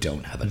bet they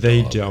don't have a dog.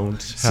 They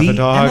don't have a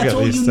dog. At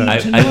least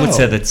I would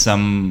say that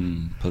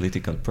some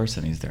political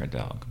person is their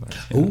dog. But,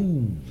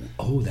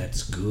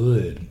 that's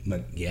good.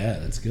 But, yeah,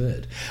 that's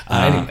good.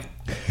 Anyway.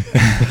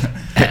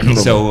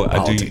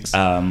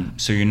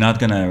 So you're not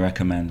gonna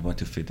recommend what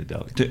to feed the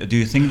dog? Do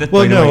you think that?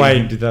 Well, no,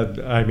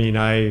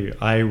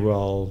 I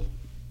will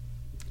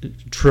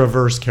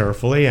traverse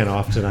carefully, and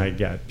often I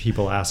get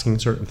people asking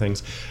certain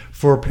things.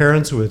 For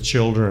parents with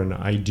children,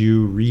 I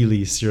do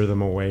really steer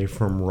them away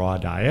from raw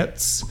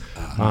diets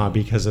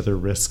because of the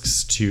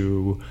risks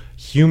to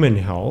human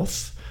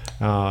health.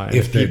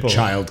 If the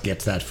child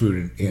gets that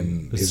food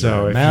in his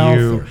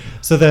mouth.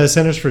 So the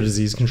Centers for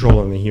Disease Control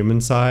on the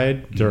human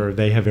side,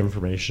 they have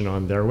information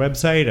on their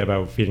website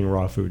about feeding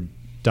raw food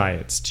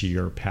diets to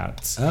your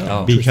pets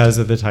because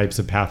of the types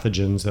of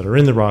pathogens that are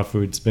in the raw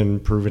food. It's been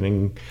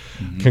proven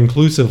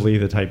conclusively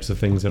the types of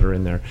things that are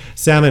in there.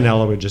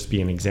 Salmonella would just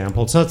be an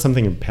example. It's not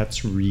something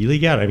pets really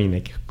get. I mean,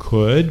 they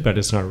could, but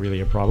it's not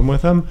really a problem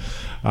with them.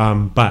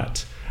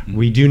 But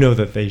We do know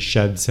that they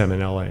shed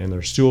salmonella in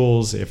their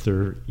stools if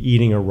they're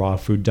eating a raw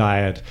food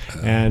diet,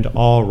 and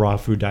all raw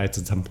food diets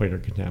at some point are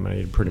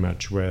contaminated pretty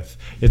much with,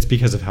 it's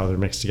because of how they're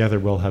mixed together,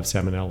 will have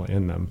salmonella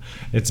in them.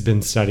 It's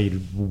been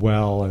studied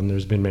well, and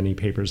there's been many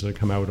papers that have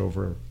come out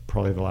over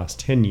probably the last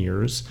 10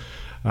 years.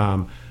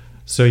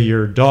 So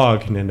your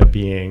dog can end up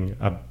being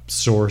a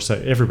source.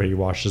 Everybody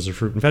washes their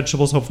fruit and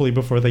vegetables, hopefully,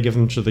 before they give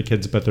them to the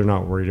kids, but they're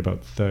not worried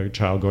about the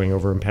child going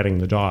over and petting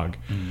the dog.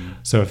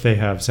 So if they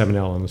have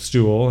salmonella in the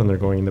stool and they're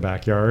going in the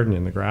backyard and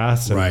in the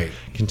grass and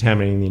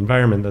contaminating the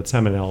environment, that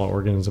salmonella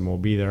organism will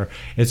be there.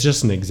 It's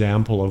just an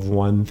example of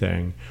one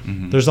thing.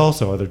 There's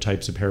also other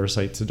types of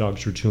parasites that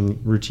dogs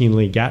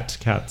routinely get,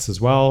 cats as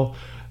well,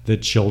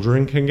 that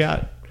children can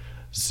get.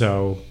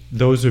 So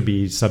those would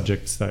be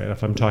subjects that,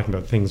 if I'm talking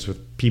about things with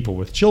people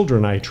with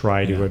children, I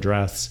try to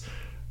address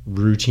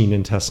routine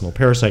intestinal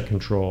parasite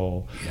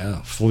control,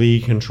 flea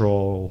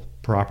control,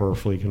 proper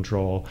flea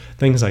control,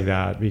 things like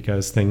that,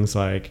 because things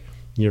like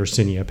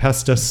Yersinia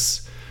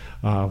pestis,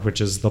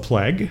 which is the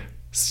plague,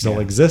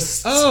 still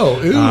exists.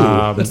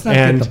 Let's not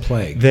get the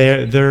plague.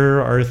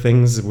 There are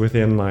things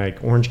within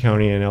like Orange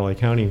County and LA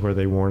County where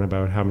they warn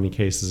about how many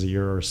cases a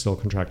year are still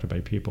contracted by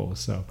people.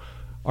 So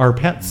our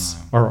pets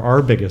are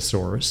our biggest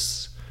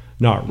source,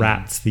 not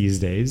rats these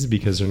days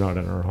because they're not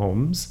in our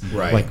homes,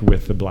 like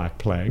with the Black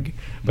Plague.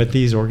 But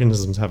these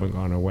organisms haven't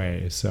gone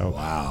away. So,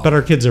 but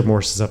our kids are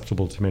more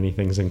susceptible to many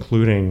things,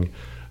 including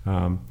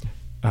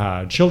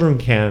children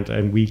can't,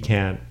 and we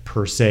can't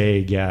per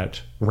se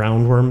get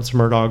roundworms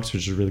from our dogs,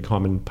 which is a really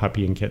common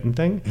puppy and kitten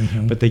thing.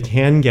 But they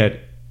can get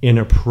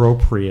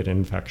inappropriate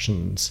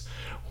infections,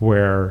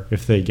 where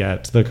if they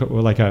get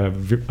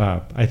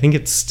I think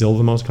it's still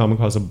the most common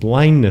cause of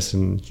blindness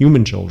in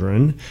human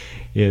children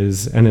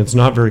is, and it's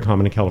not very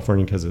common in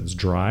California because it's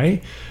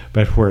dry,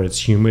 but where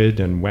it's humid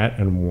and wet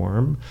and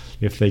warm,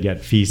 if they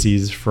get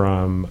feces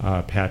from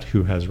a pet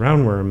who has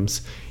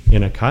roundworms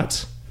in a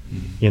cut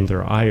in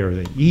their eye or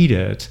they eat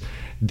it,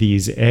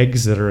 these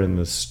eggs that are in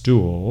the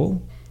stool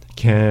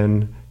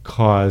can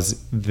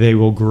cause, they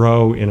will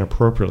grow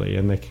inappropriately,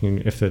 and they can,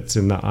 if it's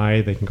in the eye,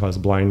 they can cause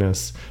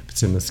blindness. If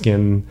it's in the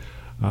skin,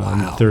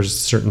 there's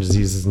certain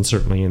diseases, and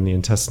certainly in the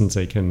intestines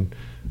they can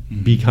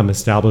become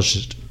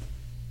established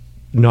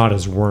not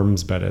as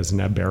worms but as an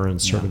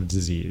aberrant sort of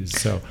disease.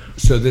 So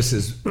this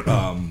is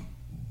an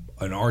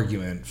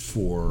argument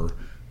for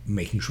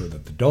making sure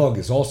that the dog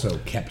is also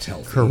kept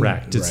healthy.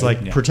 Correct. It's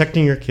like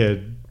protecting your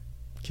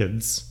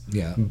kids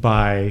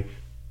by,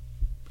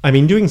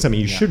 doing something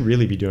you should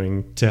really be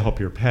doing to help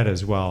your pet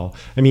as well.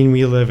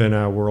 We live in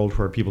a world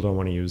where people don't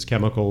want to use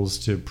chemicals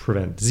to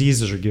prevent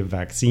diseases or give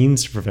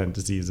vaccines to prevent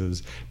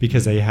diseases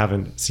because they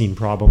haven't seen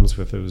problems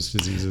with those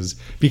diseases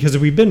because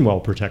we've been well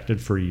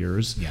protected for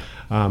years.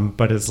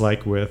 But it's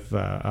like with,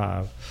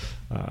 I'm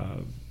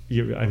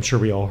sure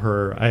we all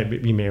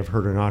heard, you may have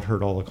heard or not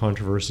heard all the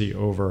controversy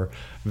over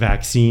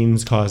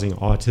vaccines causing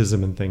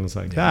autism and things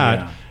like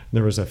that.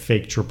 There was a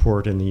faked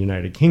report in the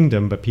United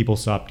Kingdom, but people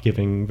stopped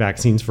giving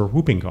vaccines for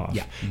whooping cough.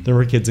 There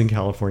were kids in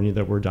California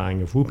that were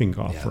dying of whooping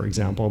cough, for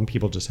example, and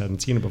people just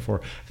hadn't seen it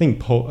before. I think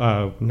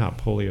not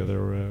polio.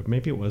 There were,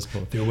 maybe it was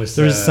polio.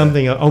 There's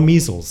something.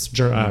 Measles.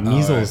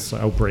 Measles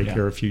outbreak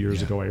here a few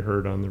years ago. I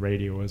heard on the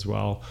radio as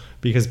well,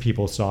 because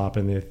people stop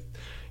and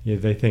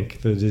they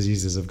think the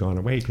diseases have gone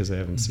away because they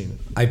haven't seen it.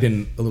 I've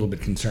been a little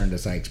bit concerned,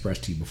 as I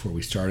expressed to you before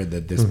we started,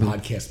 that this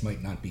podcast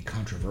might not be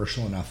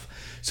controversial enough.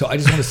 So I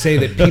just want to say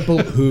that people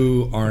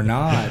who are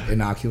not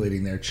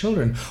inoculating their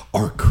children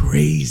are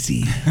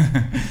crazy.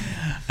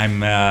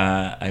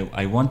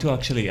 I want to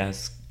actually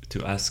ask,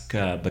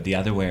 but the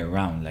other way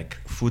around, like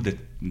food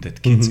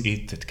that kids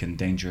eat that can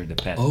endanger the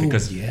pet.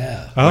 Because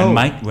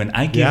when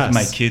I give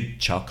my kid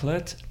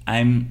chocolate,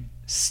 I'm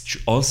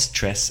all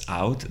stressed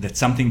out that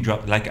something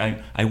dropped. Like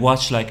I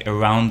watch like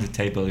around the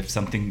table if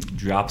something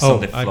drops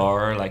on the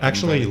floor. I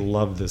actually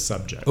love this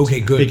subject. Okay,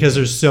 good. Because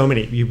there's so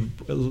many.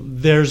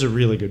 There's a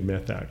really good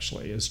myth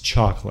actually, is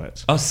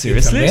chocolate. Oh,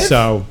 seriously?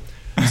 So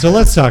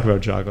let's talk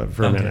about chocolate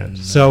for a minute.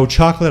 So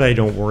chocolate I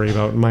don't worry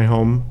about in my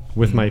home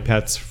with my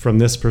pets from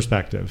this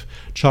perspective.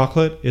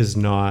 Chocolate is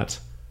not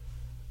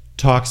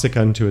toxic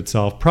unto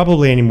itself,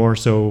 probably any more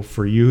so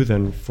for you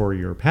than for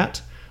your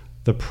pet.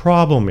 The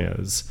problem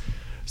is,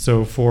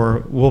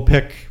 we'll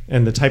pick,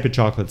 and the type of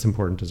chocolate's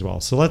important as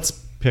well. So let's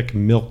pick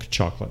milk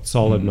chocolate,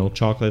 solid milk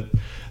chocolate.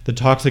 The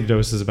toxic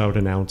dose is about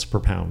 1 ounce per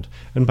pound.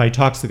 And by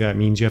toxic, that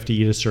means you have to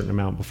eat a certain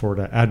amount before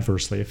it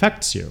adversely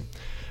affects you.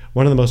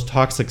 One of the most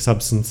toxic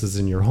substances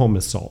in your home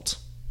is salt.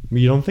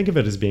 You don't think of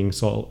it as being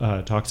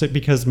toxic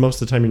because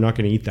most of the time you're not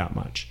going to eat that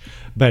much.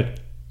 But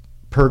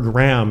per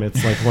gram,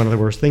 it's like one of the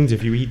worst things.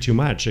 If you eat too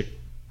much, it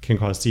can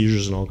cause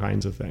seizures and all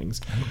kinds of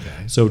things.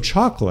 Okay. So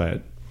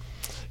chocolate,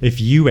 if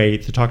you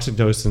ate, the toxic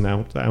dose is an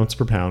ounce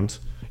per pound.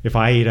 If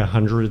I ate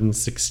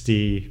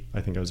 160,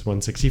 I think I was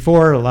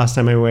 164 last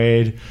time I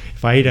weighed.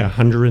 If I ate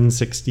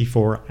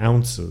 164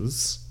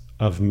 ounces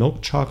of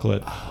milk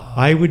chocolate,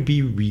 I would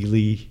be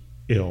really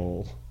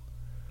ill.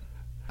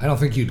 I don't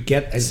think you'd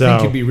get. I So,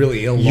 think you'd be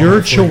really ill. long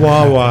Your before you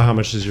Chihuahua, how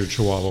much does your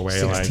Chihuahua weigh?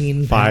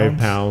 16 like 5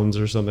 pounds? pounds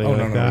or something Oh,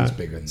 like no, that? he's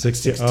bigger than that.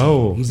 16. 16.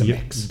 Oh, He's a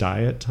mix.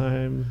 Diet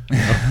time.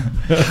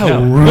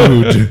 How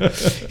rude!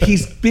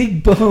 He's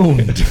big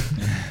boned.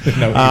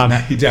 No,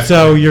 he definitely.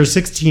 So your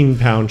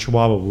 16-pound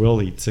Chihuahua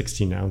will eat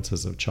 16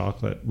 ounces of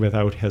chocolate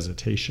without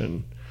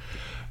hesitation.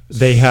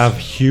 They have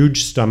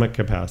huge stomach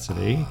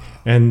capacity,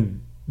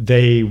 and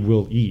they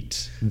will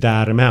eat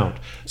that amount.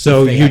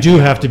 So If they you have do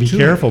the have to be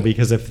opportunity. careful,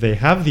 because if they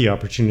have the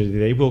opportunity,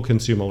 they will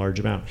consume a large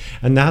amount.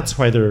 And that's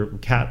why their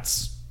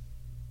cats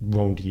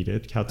won't eat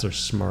it. Cats are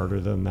smarter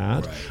than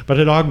that. Right. But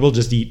a dog will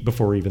just eat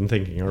before even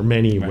thinking, or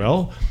many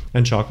will.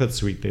 And chocolate's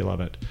sweet. They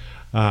love it.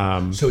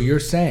 So you're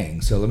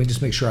saying? So let me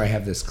just make sure I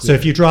have this clear. So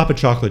if you drop a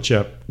chocolate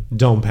chip,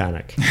 don't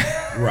panic.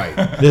 right,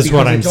 This is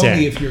what I'm it's saying.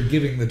 Only if you're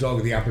giving the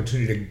dog the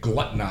opportunity to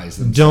gluttonize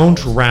themselves.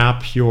 Don't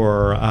wrap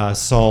your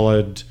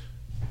solid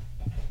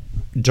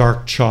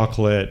dark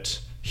chocolate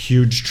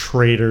huge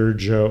Trader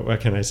Joe. What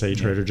can I say?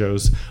 Trader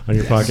Joe's on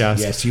your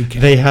podcast. Yes, you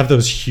can. They have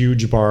those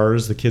huge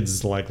bars the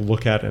kids like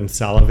look at and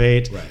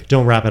salivate. Right.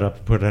 Don't wrap it up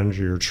and put it under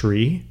your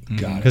tree,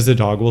 Got it. because the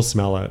dog will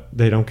smell it.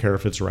 They don't care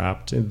if it's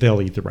wrapped.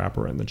 They'll eat the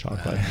wrapper and the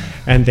chocolate,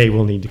 and they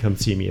will need to come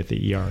see me at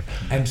the ER.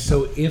 And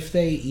so if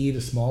they eat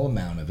a small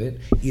amount of it,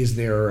 is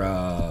there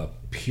a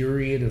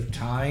period of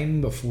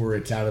time before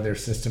it's out of their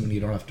system and you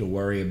don't have to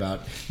worry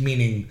about,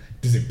 meaning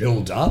does it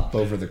build up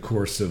over the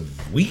course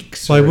of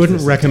weeks? So I or is wouldn't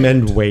this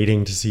recommend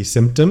waiting to see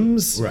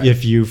symptoms. Right.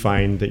 If you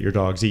find that your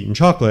dog's eating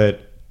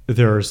chocolate,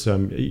 there are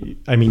some,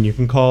 I mean, you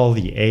can call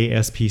the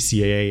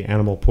ASPCA,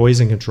 Animal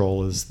Poison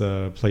Control, is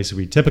the place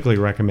we typically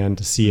recommend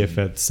to see if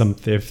it's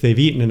something, if they've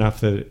eaten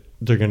enough that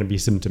they're going to be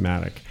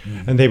symptomatic,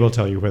 and they will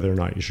tell you whether or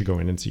not you should go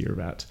in and see your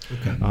vet.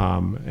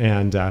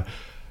 Okay.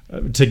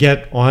 To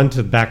get on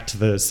to back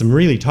to some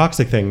really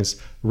toxic things,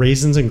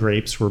 raisins and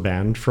grapes were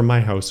banned from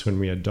my house when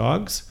we had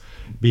dogs,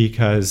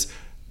 because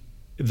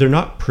they're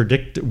not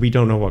we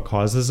don't know what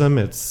causes them.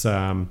 It's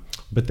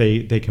but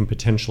they can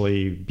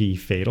potentially be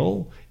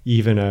fatal,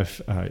 even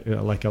if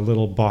like a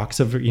little box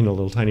of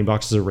little tiny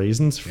boxes of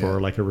raisins for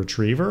like a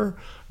retriever,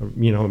 a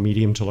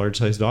medium to large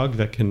size dog,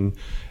 that can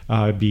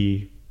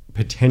be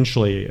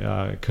potentially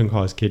can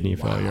cause kidney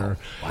failure.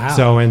 Wow.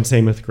 So, and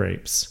same with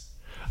grapes.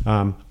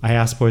 I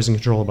asked Poison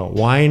Control about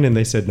wine, and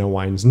they said no,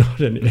 wine's not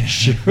an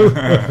issue.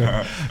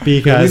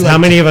 Because how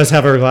many of us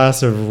have our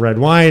glass of red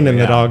wine and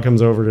the dog comes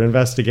over to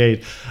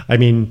investigate? I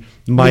mean,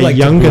 my like to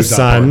youngest booze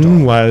up our son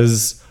dog.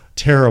 was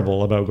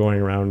terrible about going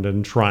around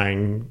and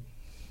trying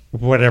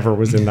whatever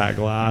was in that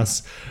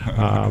glass,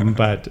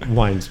 but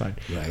wine's fine.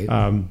 Right.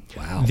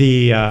 Wow.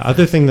 The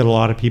other thing that a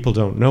lot of people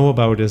don't know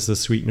about is the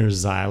sweetener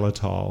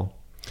xylitol.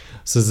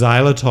 So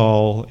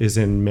xylitol is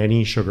in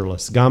many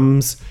sugarless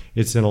gums.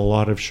 It's in a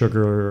lot of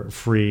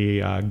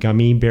sugar-free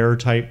gummy bear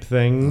type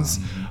things.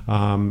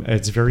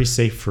 It's very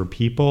safe for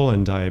people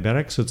and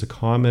diabetics, so it's a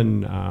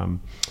common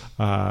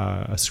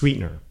a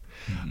sweetener.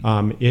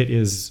 It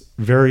is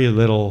very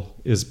little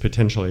is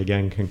potentially,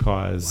 again, can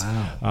cause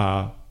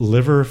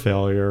liver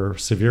failure,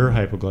 severe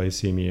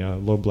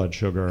hypoglycemia, low blood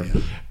sugar,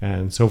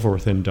 and so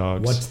forth in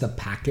dogs. What's the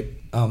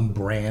packet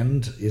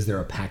brand? Is there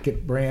a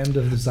packet brand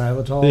of the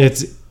xylitol?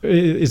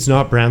 It's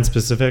not brand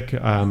specific.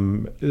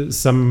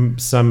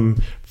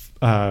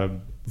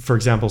 For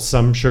example,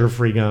 some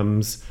sugar-free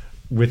gums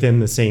within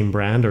the same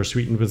brand are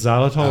sweetened with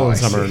xylitol, and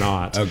some are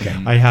not. Okay.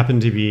 I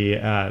happened to be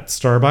at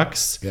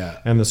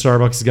Starbucks, and the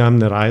Starbucks gum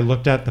that I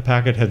looked at, the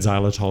packet had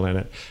xylitol in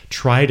it.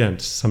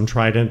 Some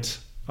Trident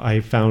I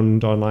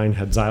found online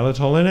had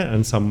xylitol in it,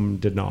 and some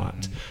did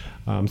not.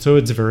 So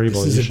it's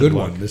variable. This is a good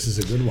one. This is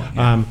a good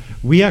one.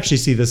 We actually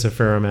see this a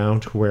fair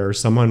amount, where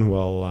someone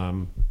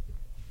will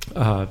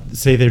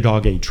say their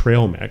dog ate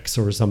trail mix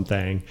or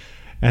something,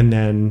 and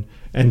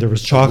there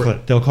was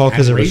chocolate. They'll call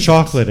because there was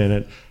chocolate in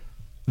it.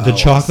 The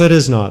chocolate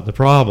is not the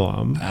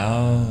problem.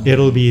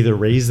 It'll be the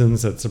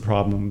raisins that's the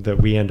problem,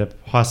 that we end up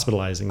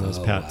hospitalizing those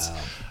pets.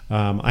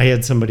 Wow. I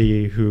had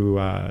somebody who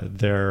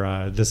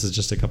this is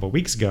just a couple of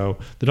weeks ago,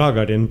 the dog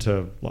got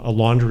into a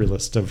laundry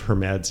list of her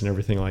meds and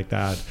everything like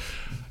that.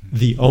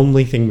 The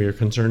only thing we were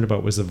concerned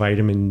about was the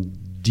vitamin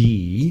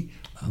D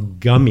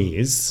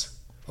gummies.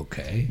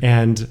 Okay.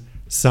 And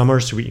some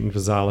are sweetened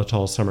with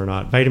xylitol, some are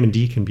not. Vitamin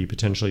D can be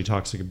potentially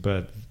toxic,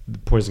 but the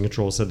Poison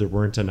Control said there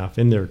weren't enough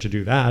in there to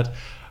do that.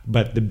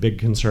 But the big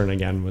concern,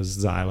 again, was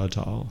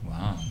xylitol.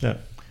 Wow. Yeah.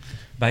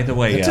 By the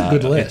way, That's a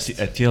good list.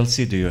 At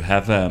TLC, do you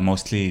have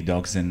mostly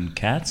dogs and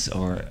cats,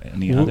 or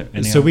any other?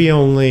 We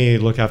only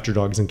look after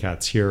dogs and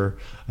cats here.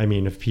 I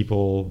mean, if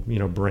people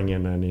bring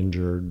in an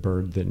injured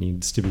bird that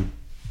needs to be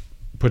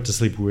put to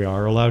sleep, we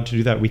are allowed to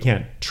do that. We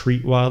can't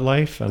treat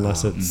wildlife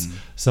unless it's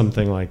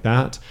something like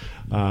that.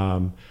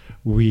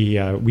 We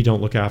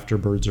don't look after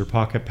birds or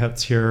pocket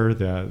pets here.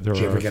 Did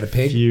you ever get a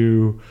pig?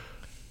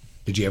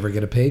 Did you ever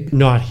get a pig?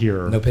 Not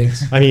here. No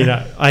pigs? I mean,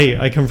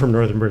 I come from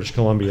northern British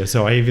Columbia,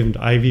 so I've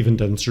even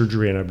done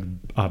surgery on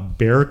a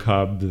bear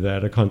cub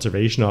that a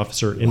conservation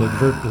officer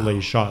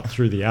inadvertently shot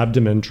through the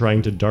abdomen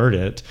trying to dart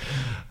it.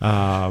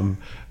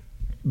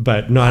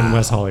 but not in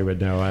West Hollywood.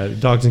 No,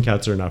 dogs and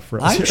cats are enough for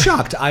us. I'm here.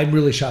 shocked. I'm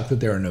really shocked that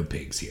there are no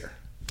pigs here.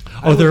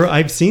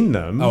 I've seen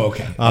them. Oh,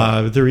 okay.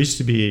 There used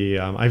to be.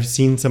 I've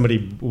seen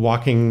somebody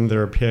walking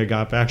their pig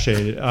up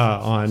actually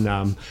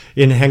on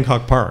in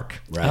Hancock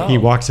Park. Right. He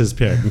walks his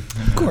pig.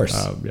 Of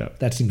course. Yeah.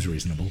 That seems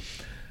reasonable.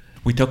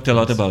 We talked a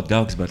lot about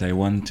dogs, but I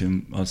want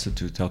to also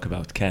to talk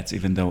about cats,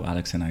 even though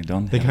Alex and I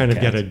don't. They have kind a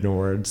of cat. get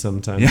ignored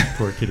sometimes. Yeah.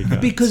 Poor kitty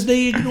cats. Because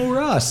they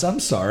ignore us. I'm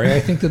sorry. I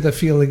think that the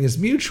feeling is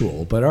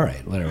mutual, but all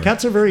right, whatever.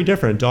 Cats are very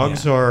different.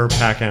 Dogs Yeah. are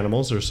pack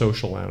animals or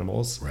social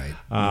animals. Right.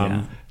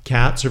 Yeah.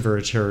 Cats are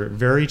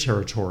very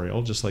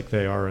territorial, just like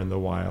they are in the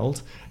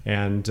wild,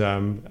 and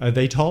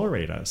they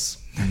tolerate us.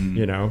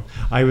 You know,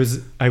 I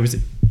was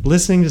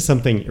listening to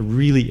something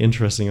really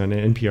interesting on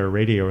NPR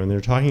radio, and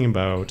they're talking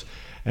about.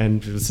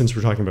 And since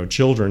we're talking about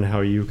children,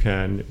 how you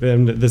can,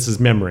 and this is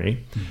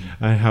memory,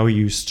 how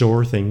you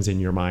store things in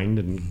your mind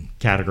and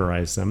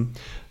categorize them.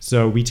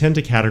 So we tend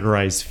to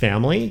categorize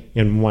family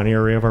in one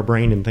area of our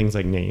brain in things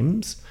like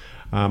names,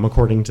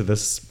 according to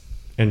this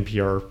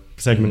NPR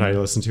segment I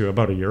listened to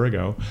about a year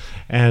ago.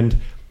 And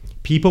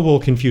people will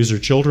confuse their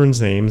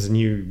children's names, and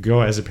you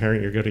go as a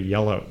parent, you're going to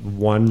yell at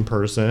one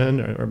person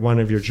or one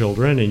of your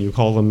children and you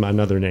call them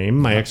another name.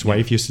 My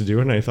ex-wife used to do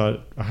it, and I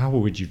thought, how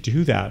would you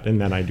do that? And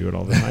then I do it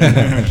all the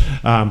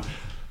time.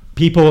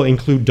 People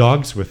include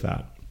dogs with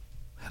that,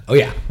 Oh,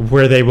 yeah.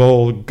 where they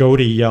will go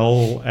to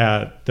yell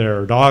at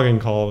their dog and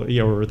call,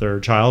 or their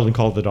child and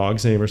call the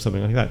dog's name or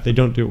something like that. They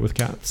don't do it with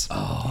cats.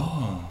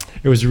 Oh.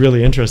 It was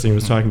really interesting. It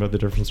was talking about the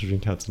difference between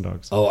cats and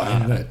dogs. Oh,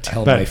 I'm going to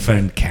tell But- my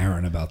friend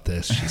Karen about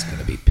this. She's going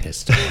to be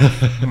pissed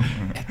off.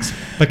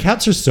 Excellent. But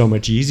cats are so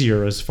much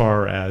easier as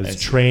far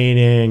as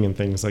training and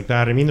things like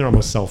that. I mean, they're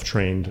almost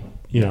self-trained,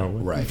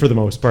 Right. for the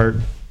most part.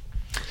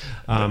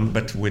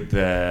 But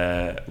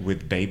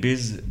with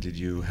babies, did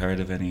you heard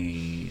of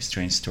any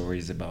strange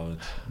stories about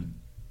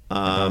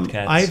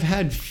cats? I've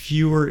had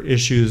fewer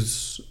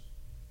issues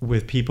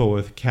with people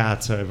with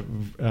cats.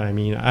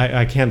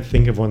 I can't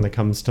think of one that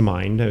comes to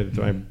mind.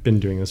 I've been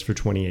doing this for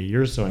 28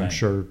 years, so I'm Right.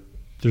 sure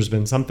there's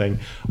been something.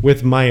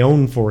 With my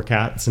own 4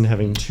 cats and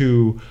having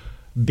 2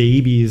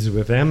 babies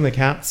with them, the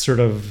cats sort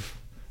of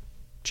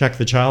check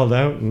the child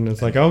out, and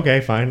it's like, okay,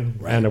 fine.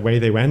 Right. And away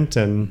they went,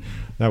 and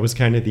that was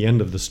kind of the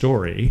end of the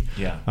story.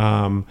 Yeah.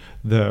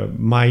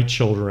 My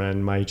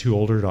children, my 2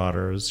 older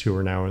daughters, who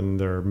are now in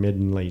their mid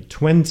and late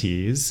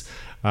 20s,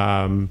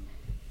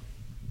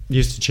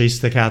 used to chase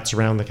the cats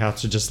around. The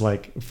cats would just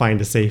like find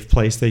a safe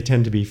place. They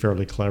tend to be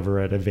fairly clever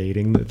at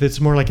evading.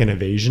 It's more like an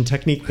evasion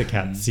technique the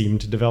cats seem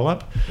to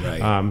develop.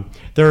 Right.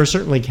 There are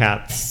certainly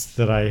cats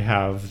that I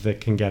have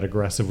that can get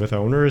aggressive with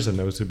owners, and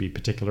those would be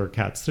particular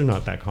cats. They're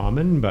not that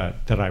common,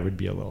 but that I would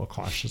be a little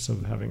cautious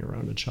of having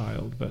around a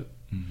child. But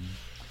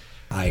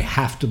I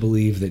have to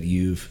believe that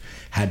you've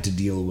had to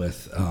deal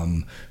with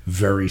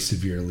very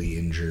severely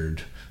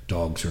injured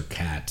dogs or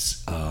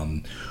cats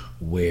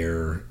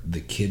where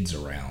the kid's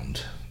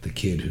around. The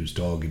kid whose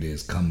dog it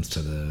is comes to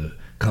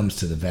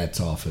the vet's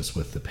office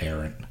with the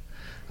parent.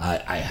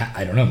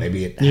 I don't know.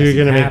 Maybe it. you're hasn't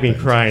going to make me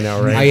happened. cry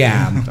now, right? I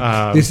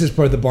am. This is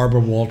part of the Barbara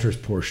Walters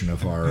portion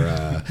of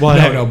our.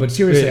 Well, but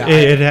seriously,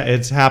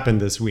 it's happened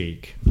this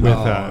week with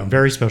Oh. a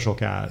very special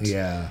cat.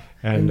 yeah.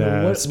 And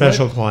a what-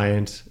 special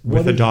client with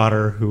what a is-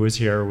 daughter who was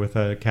here with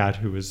a cat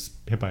who was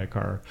hit by a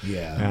car.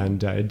 Yeah.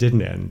 And it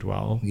didn't end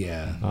well.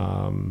 Yeah.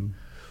 Um,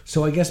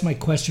 So I guess my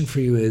question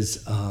for you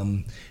is,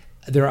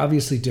 there are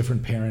obviously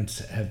different parents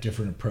have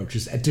different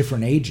approaches at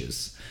different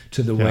ages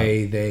to the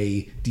way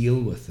they deal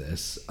with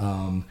this.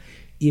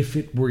 If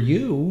it were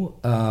you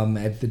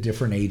at the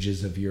different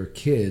ages of your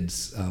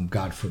kids,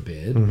 God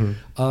forbid,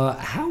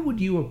 how would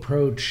you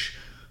approach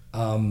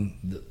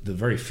the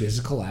very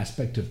physical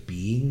aspect of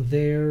being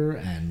there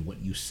and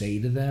what you say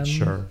to them?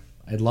 Sure.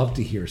 I'd love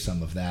to hear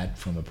some of that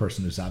from a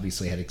person who's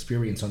obviously had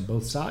experience on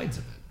both sides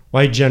of it.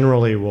 well, I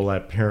generally will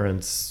let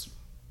parents,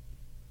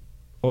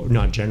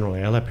 not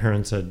generally, I let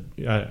parents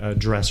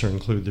address or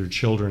include their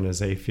children as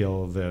they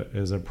feel that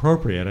is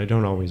appropriate. I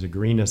don't always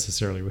agree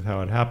necessarily with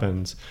how it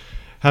happens.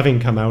 Having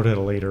come out at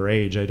a later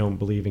age, I don't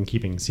believe in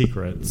keeping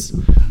secrets.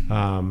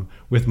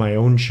 With my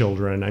own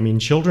children, I mean,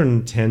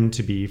 children tend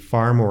to be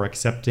far more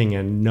accepting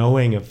and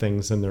knowing of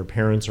things than their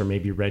parents are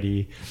maybe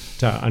ready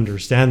to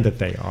understand that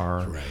they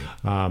are.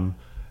 Right.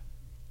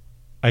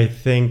 I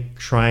think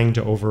trying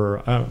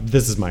to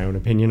this is my own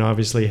opinion,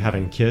 obviously,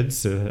 having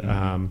kids,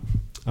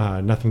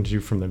 nothing to do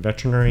from the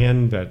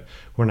veterinarian, but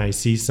when I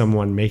see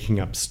someone making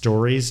up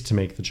stories to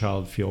make the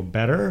child feel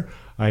better,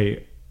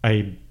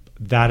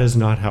 that is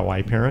not how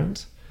I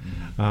parent.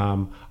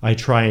 I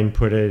try and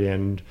put it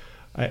in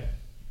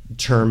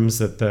terms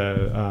that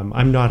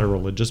I'm not a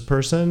religious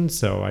person,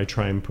 so I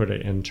try and put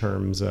it in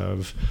terms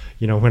of,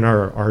 when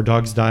our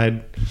dogs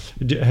died.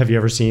 Have you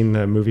ever seen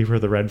the movie Where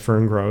the Red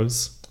Fern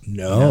Grows?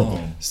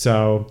 No.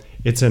 So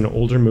it's an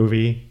older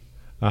movie.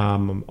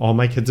 All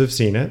my kids have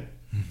seen it.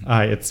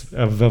 It's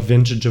of the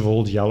vintage of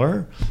Old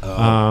Yeller.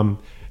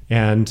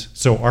 And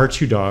so our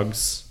 2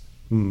 dogs,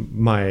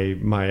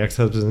 my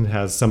ex-husband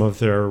has some of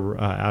their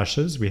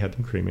ashes. We had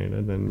them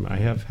cremated, and I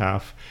have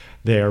half.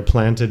 They are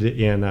planted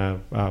in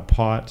a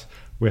pot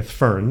with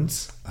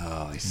ferns.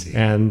 Oh, I see.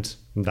 And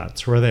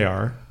that's where they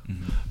are.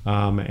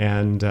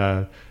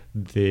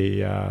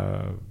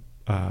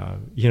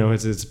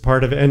 It's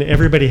part of it, and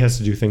everybody has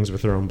to do things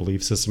with their own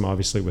belief system,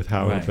 obviously, with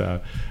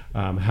how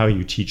how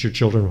you teach your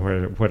children,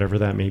 whatever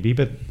that may be.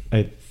 But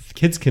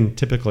kids can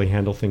typically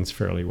handle things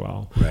fairly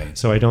well. Right.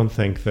 So I don't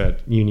think that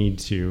you need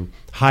to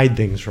hide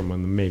things from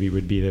them. Maybe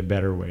would be the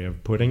better way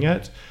of putting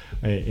it,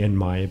 in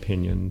my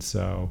opinion.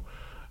 So.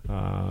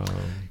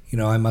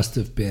 I must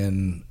have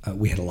been.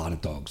 We had a lot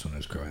of dogs when I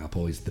was growing up.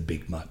 Always the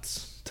big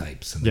mutts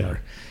types, and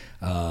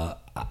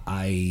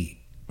I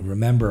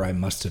remember I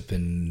must have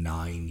been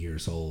 9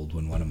 years old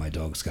when one of my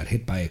dogs got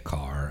hit by a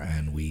car,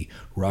 and we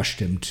rushed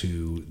him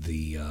to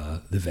the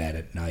vet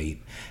at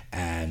night,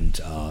 and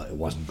it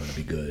wasn't going to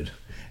be good.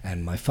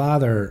 And my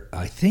father,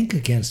 I think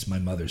against my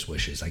mother's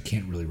wishes, I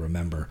can't really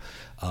remember,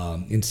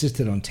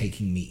 insisted on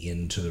taking me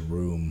into the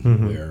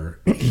room where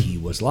he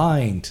was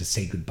lying to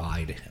say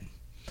goodbye to him.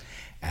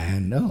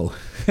 And no,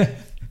 it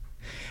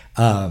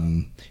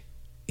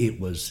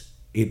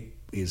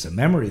is a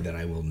memory that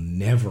I will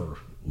never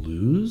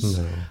lose.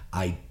 No.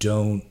 I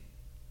don't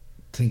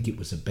think it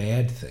was a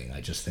bad thing. I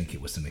just think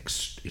it was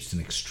it's an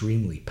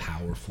extremely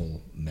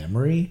powerful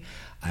memory,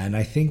 and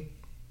I think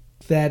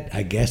that,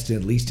 I guess,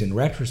 at least in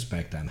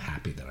retrospect, I'm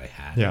happy that I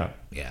had it.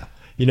 Yeah.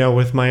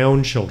 With my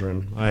own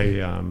children,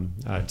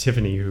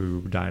 Tiffany,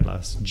 who died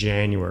last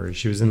January,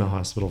 she was in the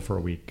hospital for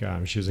a week.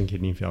 She was in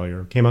kidney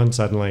failure. Came on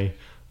suddenly.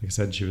 Like I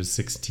said, she was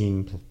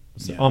 16,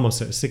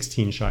 almost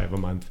 16 shy of a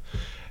month.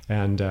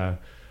 And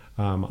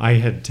I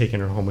had taken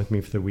her home with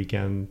me for the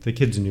weekend. The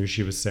kids knew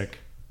she was sick.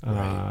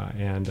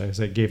 And I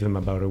gave them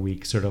about a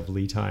week sort of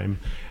lead time.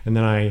 And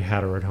then I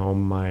had her at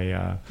home.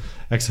 My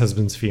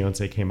ex-husband's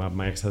fiance came up.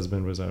 My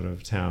ex-husband was out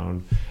of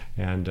town.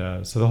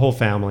 And so the whole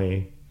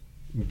family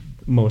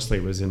mostly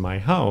was in my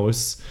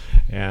house.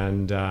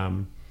 And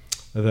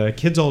the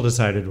kids all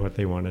decided what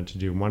they wanted to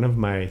do. One of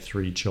my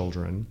 3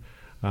 children,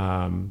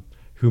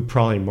 who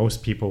probably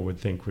most people would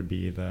think would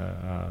be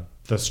the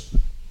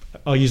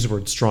I'll use the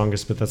word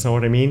strongest, but that's not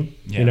what I mean.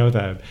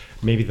 Yeah.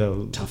 Maybe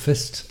the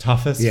toughest.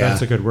 Yeah.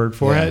 That's a good word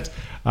for it.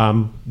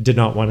 Did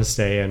not want to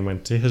stay and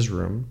went to his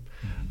room.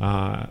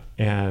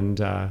 And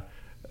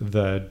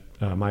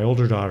my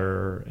older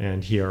daughter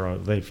and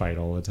they fight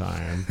all the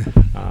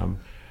time.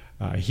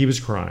 He was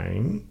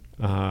crying.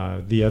 My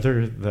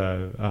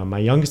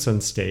youngest son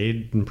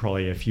stayed and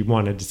probably, if you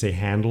wanted to say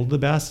handled the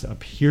best,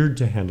 appeared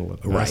to handle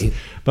it the best. Right.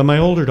 But my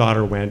older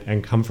daughter went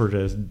and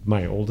comforted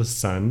my oldest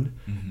son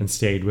and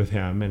stayed with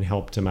him and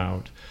helped him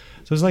out.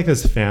 So it was like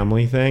this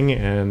family thing,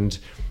 and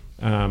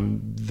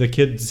the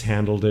kids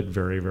handled it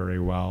very, very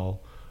well.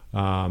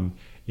 I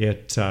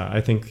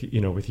think,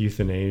 with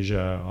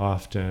euthanasia,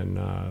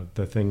 often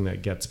the thing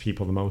that gets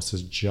people the most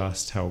is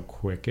just how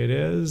quick it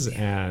is.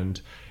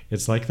 And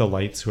it's like the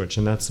light switch,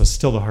 and that's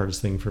still the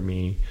hardest thing for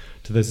me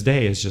to this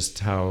day, is just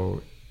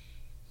how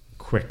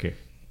quick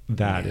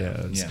that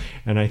is. Yeah.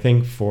 And I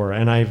think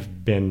and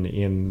I've been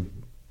in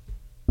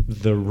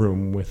the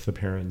room with the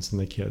parents and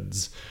the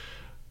kids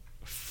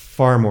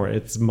far more.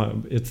 It's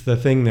the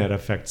thing that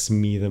affects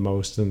me the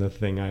most, and the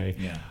thing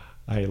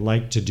I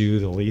like to do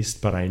the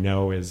least, but I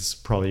know is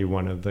probably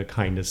one of the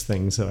kindest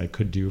things that I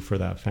could do for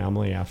that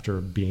family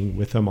after being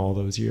with them all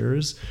those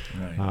years.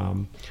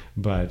 Right.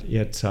 But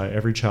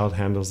every child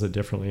handles it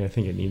differently. I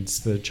think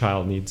the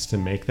child needs to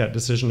make that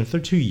decision. If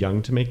they're too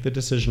young to make the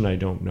decision, I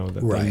don't know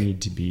that they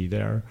need to be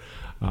there,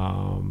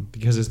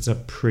 because that's a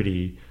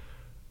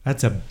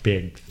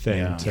big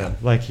thing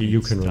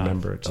you can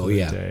remember it to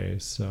the day.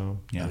 So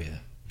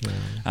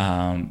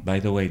by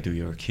the way, do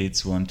your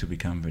kids want to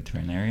become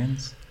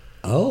veterinarians?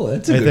 Oh,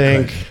 that's a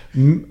good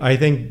question. I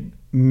think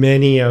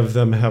many of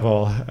them have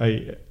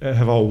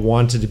all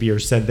wanted to be, or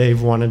said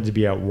they've wanted to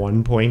be at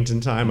one point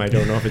in time. I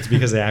don't know if it's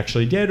because they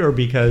actually did, or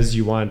because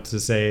you want to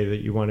say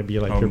that you want to be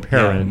like your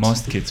parent. Yeah,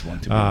 most kids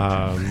want to be.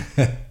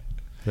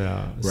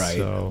 Yeah. Right.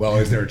 So, well,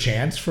 is there a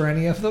chance for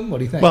any of them? What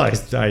do you think? Well,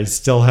 I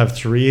still have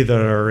 3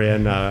 that are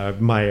in.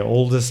 My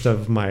oldest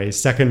of my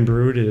second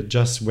brood, it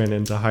just went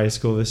into high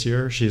school this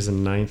year. She's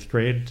in 9th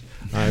grade.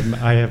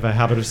 I have a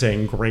habit of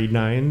saying grade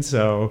 9,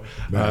 so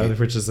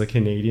which is the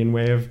Canadian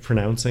way of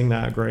pronouncing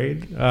that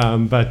grade.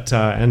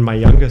 And my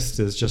youngest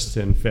is just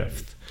in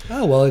 5th.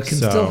 Oh, well, it can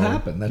still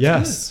happen.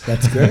 That's good.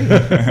 That's great.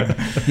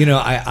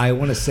 I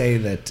want to say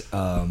that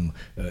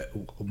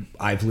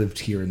I've lived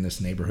here in this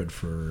neighborhood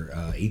for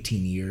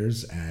 18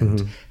 years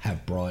and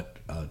have brought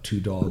 2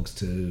 dogs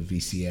to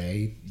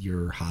VCA,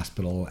 your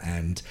hospital,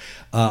 and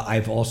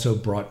I've also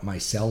brought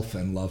myself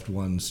and loved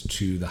ones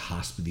to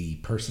the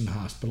Person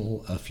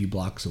Hospital a few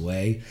blocks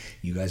away.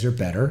 You guys are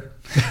better,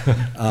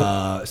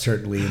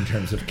 certainly in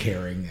terms of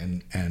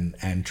caring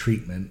and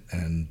treatment,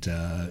 and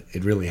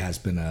it really has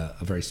been a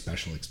very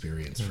special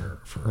experience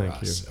for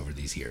us over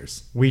these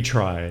years. We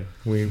try.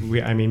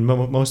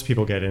 Most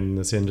people get in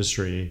this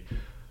industry.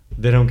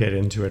 They don't get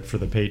into it for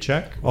the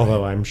paycheck,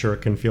 although I'm sure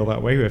it can feel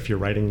that way if you're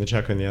writing the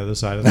check on the other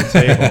side of the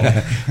table.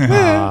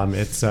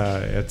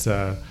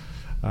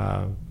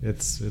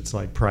 it's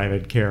like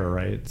private care,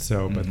 right?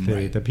 So, but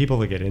Right. the people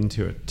that get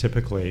into it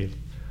typically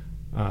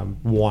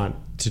want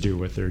to do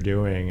what they're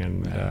doing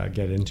and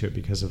get into it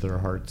because of their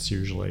hearts,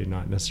 usually,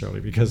 not necessarily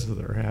because of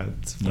their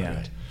heads.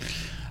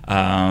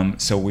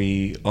 But, So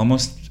we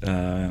almost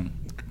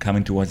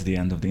coming towards the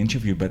end of the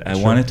interview, but I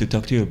wanted to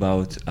talk to you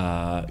about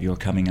your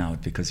coming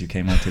out, because you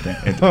came out to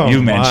the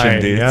you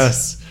mentioned it.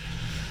 Yes,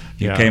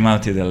 You came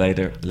out to the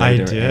later I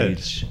did.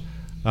 age.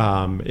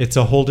 It's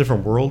a whole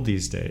different world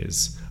these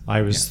days.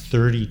 I was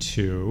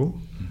 32.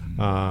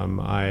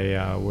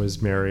 I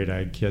was married. I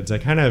had kids.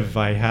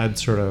 I had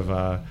sort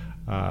of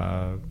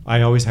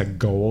I always had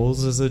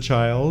goals as a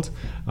child.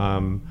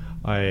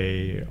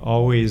 I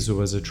always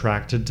was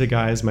attracted to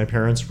guys. My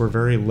parents were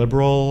very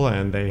liberal,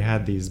 and they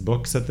had these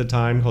books at the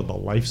time called the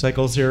Life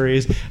Cycle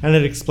series, and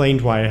it explained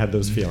why I had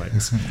those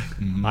feelings.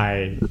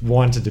 I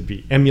wanted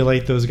to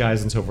emulate those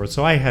guys and so forth.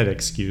 So I had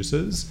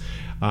excuses.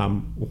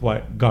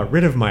 What got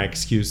rid of my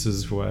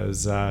excuses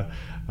was I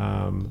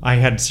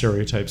had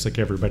stereotypes like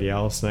everybody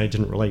else, and I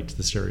didn't relate to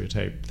the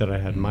stereotype that I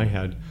had in my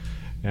head.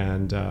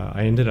 And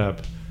I ended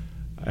up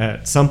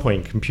at some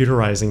point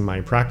computerizing my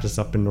practice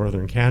up in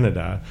northern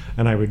Canada,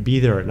 and I would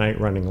be there at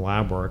night running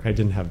lab work. I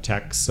didn't have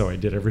techs, so I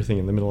did everything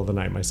in the middle of the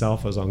night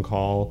myself. I was on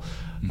call,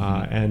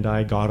 and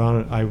I got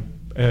on. I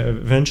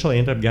eventually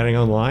ended up getting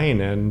online,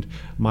 and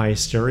my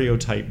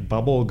stereotype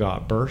bubble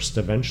got burst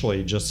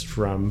eventually just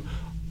from,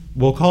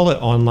 we'll call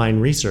it online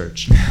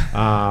research,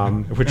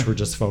 which were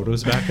just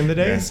photos back in the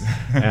days.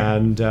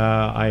 And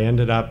I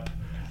ended up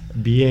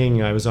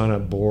I was on a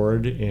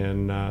board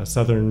in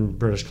southern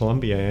British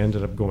Columbia. I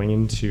ended up going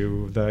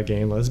into the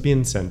Gay and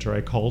Lesbian Center.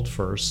 I called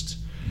first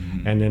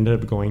and ended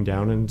up going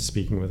down and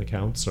speaking with a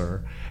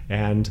counselor.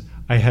 And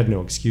I had no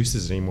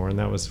excuses anymore, and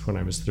that was when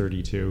I was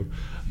 32.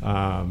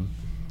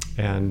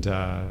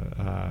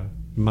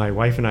 My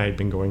wife and I had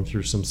been going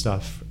through some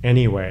stuff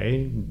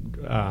anyway,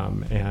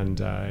 and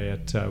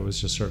it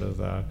was just sort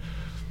of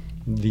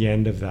the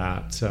end of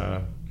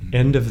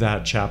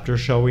that chapter,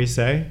 shall we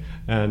say.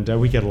 And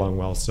we get along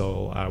well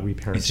still. We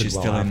parented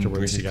well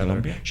afterwards together.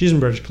 Columbia? She's in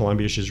British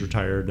Columbia. She's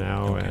retired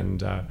now,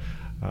 and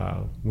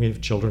we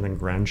have children and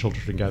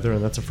grandchildren together,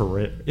 and it's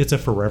a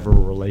forever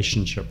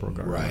relationship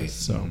regardless. Right.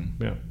 So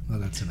yeah. Oh,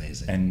 that's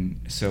amazing.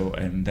 And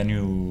then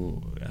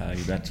you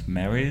got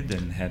married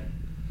and had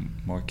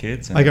more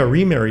kids. I got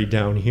remarried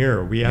down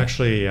here. We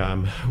actually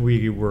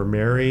we were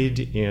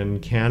married in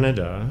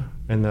Canada,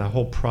 and the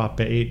whole Prop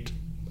 8,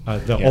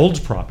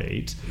 old Prop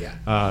 8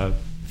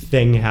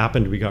 thing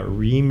happened. We got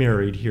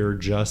remarried here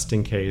just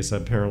in case.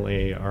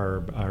 Apparently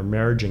our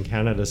marriage in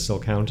Canada still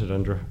counted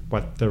under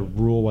what the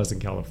rule was in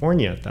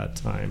California at that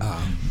time.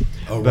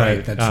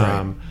 Right, that's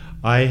right.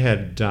 I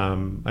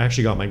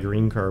actually got my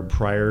green card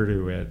prior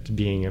to it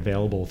being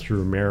available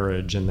through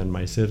marriage and then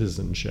my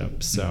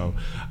citizenship. So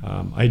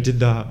I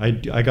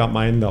got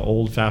mine the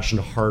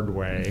old-fashioned hard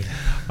way,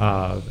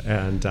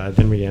 and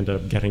then we ended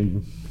up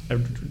getting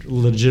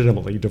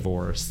legitimately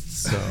divorced.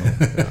 So,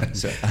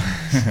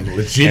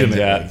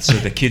 legitimately. And, so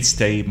the kids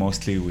stay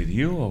mostly with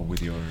you or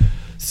with your?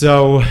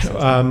 So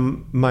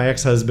my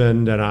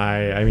ex-husband and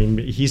I mean,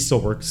 he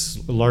still works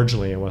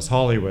largely in West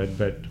Hollywood,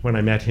 but when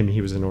I met him, he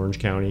was in Orange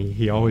County.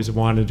 He always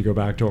wanted to go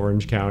back to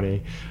Orange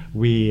County.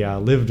 We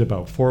lived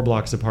about 4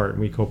 blocks apart, and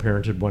we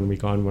co-parented 1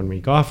 week on, 1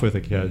 week off with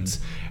the kids.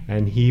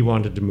 And he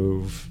wanted to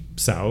move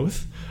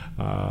south.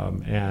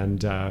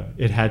 And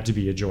it had to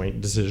be a joint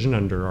decision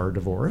under our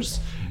divorce.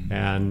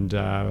 And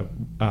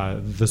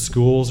the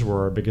schools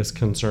were our biggest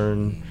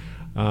concern.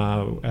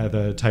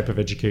 The type of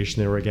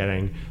education they were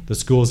getting. The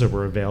schools that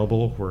were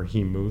available where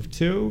he moved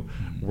to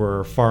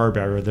were far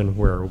better than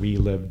where we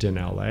lived in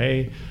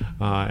LA,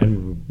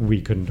 and we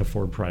couldn't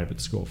afford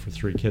private school for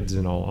 3 kids,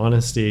 in all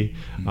honesty.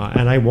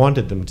 And I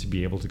wanted them to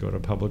be able to go to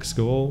public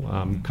school,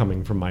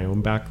 coming from my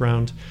own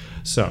background.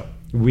 So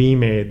we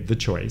made the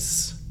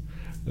choice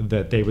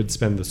that they would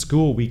spend the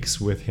school weeks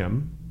with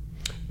him,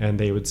 and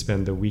they would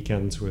spend the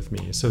weekends with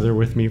me. So they're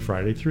with me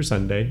Friday through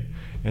Sunday,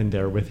 and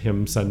they're with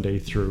him Sunday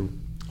through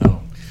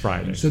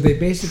Friday. So they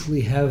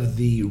basically have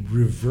the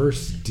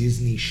reverse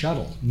Disney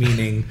shuttle,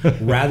 meaning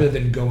rather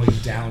than going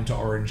down to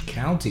Orange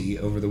County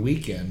over the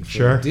weekend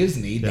for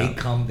Disney, they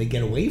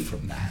get away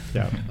from that.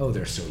 Yeah. Oh,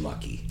 they're so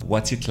lucky.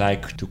 What's it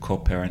like to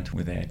co-parent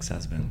with the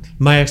ex-husband?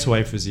 My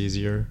ex-wife was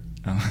easier.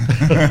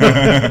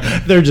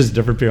 They're just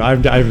different people. I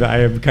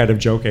am kind of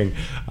joking.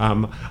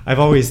 I've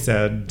always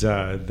said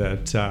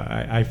that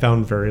I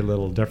found very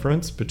little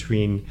difference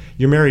between,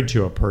 you're married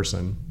to a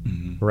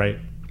person, right?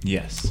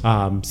 Yes.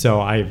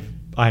 So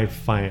I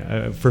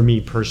find, for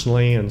me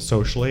personally and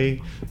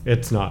socially,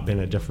 it's not been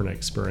a different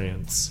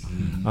experience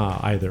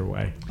either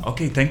way.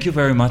 Okay, thank you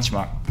very much,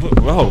 Mark.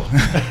 Whoa.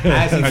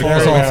 As he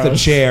falls off the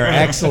chair.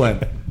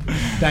 Excellent.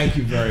 Thank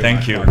you very much.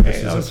 Thank you. Mark.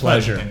 This was a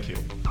pleasure. Thank you.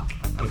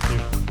 Thank you.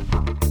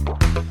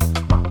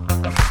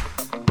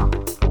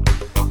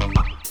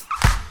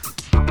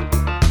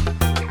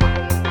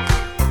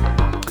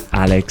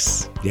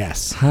 Alex.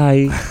 Yes.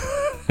 Hi.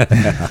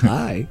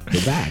 Hi.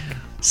 We're back.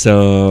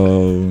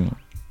 So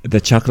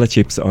the chocolate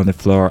chips on the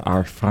floor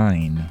are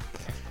fine.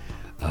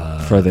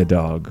 for the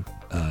dog.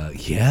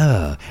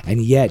 Yeah,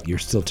 and yet you're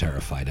still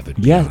terrified of it.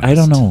 to be Yeah, I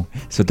don't honest. know.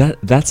 So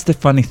that's the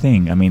funny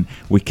thing. I mean,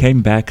 we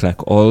came back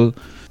like all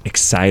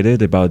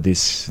excited about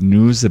this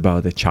news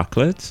about the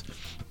chocolate,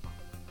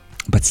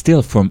 but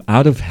still, from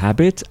out of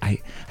habit,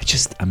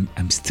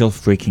 I'm still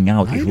freaking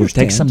out. I It will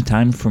take some understand.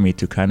 time for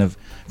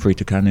it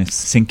to kind of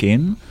sink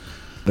in,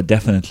 but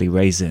definitely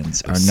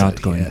raisins are So,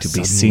 not going yeah, to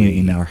be seen in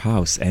suddenly- our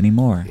house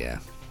anymore.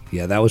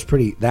 Yeah, that was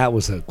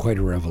quite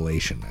a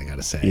revelation, I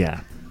gotta say.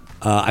 Yeah.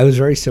 I was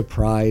very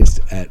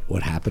surprised at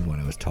what happened when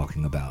I was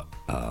talking about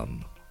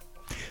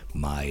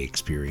my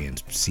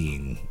experience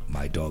seeing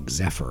my dog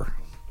Zephyr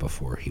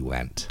before he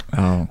went.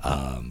 Oh.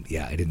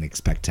 Yeah, I didn't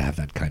expect to have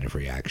that kind of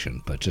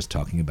reaction, but just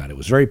talking about it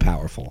was very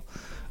powerful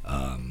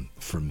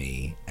for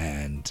me,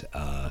 and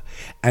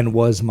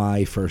was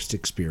my first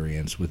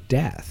experience with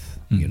death.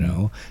 You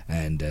know,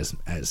 and as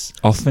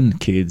Often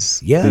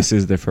kids, Yeah. this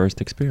is their first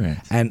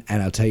experience. and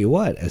I'll tell you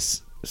what,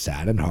 as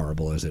sad and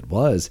horrible as it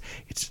was,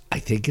 I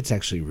think it's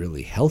actually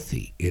really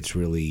healthy. It's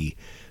really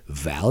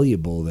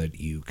valuable that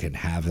you can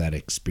have that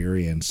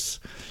experience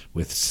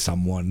with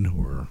someone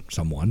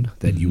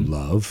that you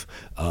love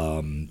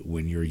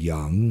when you're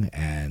young,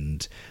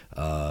 and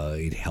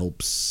it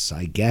helps,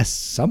 I guess,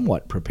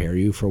 somewhat prepare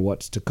you for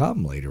what's to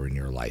come later in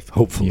your life.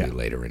 Hopefully, Yeah.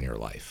 later in your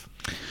life.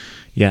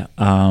 Yeah.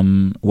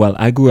 Well,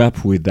 I grew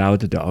up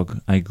without a dog.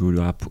 I grew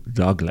up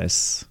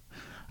dogless.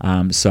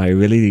 So I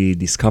really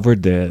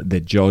discovered the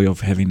joy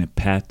of having a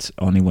pet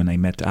only when I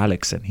met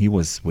Alex, and he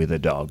was with a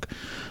dog.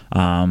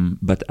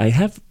 But I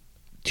have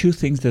two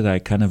things that I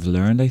kind of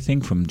learned, I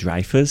think, from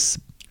Dreyfus.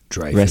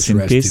 Rest in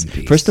peace.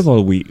 First of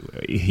all,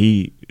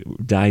 he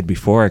died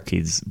before our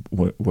kids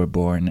were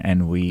born,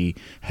 and we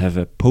have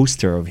a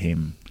poster of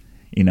him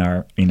in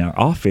our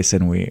office,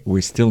 and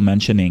we're still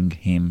mentioning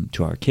him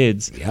to our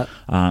kids. Yeah.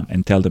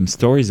 And tell them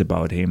stories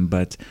about him.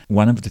 But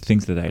one of the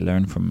things that I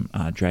learned from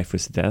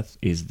Dreyfus' death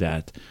is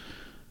that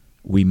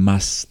we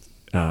must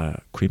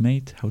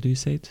cremate. How do you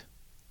say it?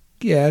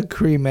 Yeah,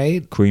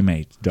 cremate.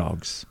 Cremate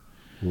dogs.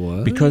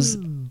 What? Because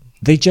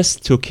they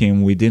just took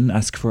him. We didn't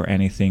ask for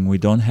anything. We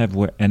don't have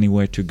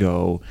anywhere to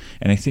go.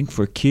 And I think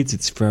for kids,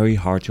 it's very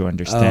hard to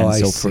understand. Oh,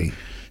 I so see.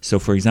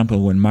 for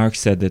example, when Mark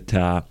said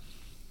that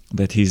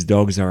his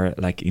dogs are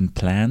like in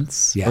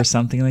plants Yeah. or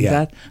something like Yeah.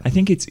 that, I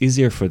think it's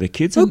easier for the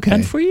kids Okay.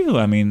 and for you.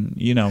 I mean,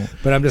 you know.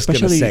 But I'm just going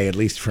to especially say, at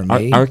least for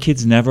me, our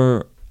kids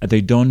never.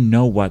 They don't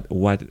know what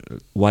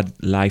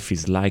life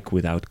is like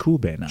without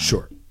Kube now.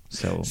 Sure.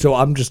 So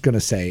I'm just going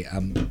to say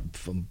I'm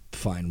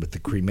fine with the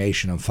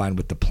cremation. I'm fine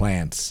with the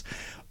plants.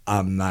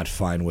 I'm not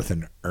fine with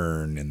an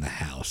urn in the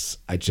house.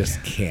 I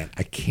just can't.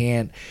 I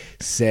can't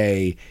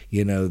say,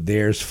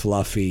 there's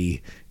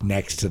Fluffy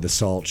next to the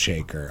salt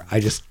shaker. I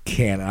just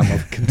can't. I'm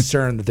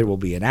concerned that there will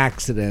be an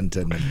accident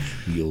and then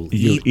you'll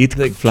eat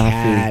the Fluffy.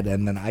 cat,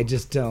 and then I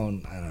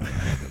don't know.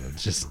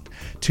 It's just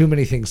too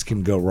many things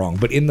can go wrong.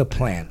 But in the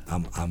plant,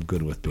 I'm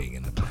good with being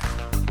in the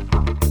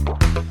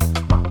plant.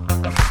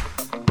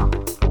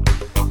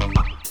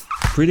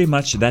 pretty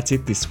much that's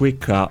it this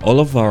week. All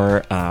of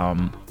our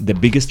the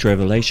biggest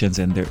revelations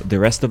and the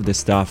rest of the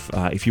stuff,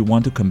 if you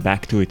want to come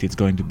back to it, it's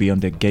going to be on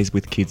the Gaze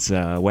with Kids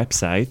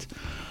website.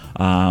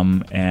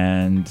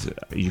 And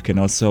you can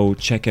also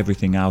check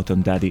everything out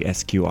on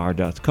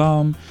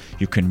daddysqr.com.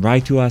 You can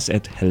write to us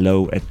at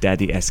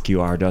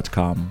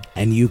hello@daddysqr.com.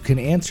 And you can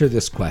answer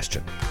this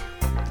question.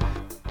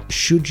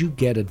 Should you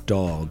get a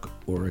dog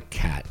or a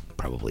cat?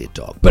 Probably a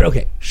dog. But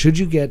okay, should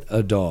you get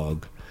a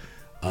dog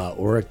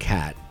or a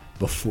cat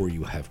before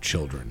you have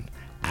children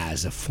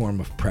as a form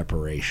of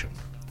preparation?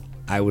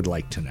 I would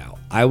like to know.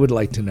 I would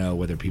like to know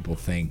whether people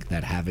think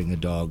that having a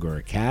dog or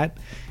a cat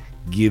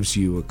gives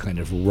you a kind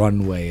of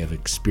runway of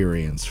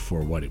experience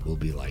for what it will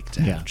be like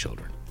to have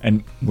children.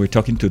 And we're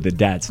talking to the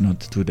dads, not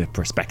to the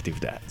prospective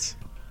dads.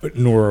 But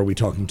nor are we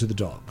talking to the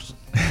dogs.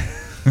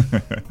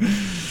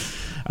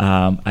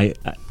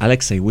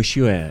 Alex, I wish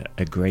you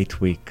a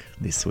great week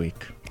this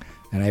week.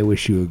 And I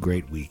wish you a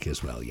great week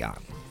as well, Jan.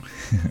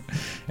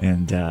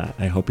 And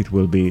I hope it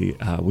will be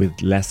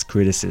with less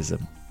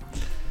criticism.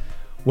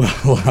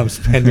 Well, I'm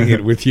spending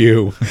it with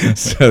you,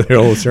 so there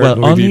will certainly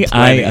Well, only be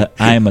plenty.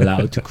 I am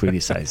allowed to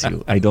criticize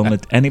you. I don't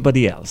let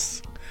anybody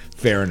else.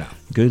 Fair enough.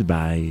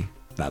 Goodbye.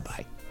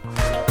 Bye-bye.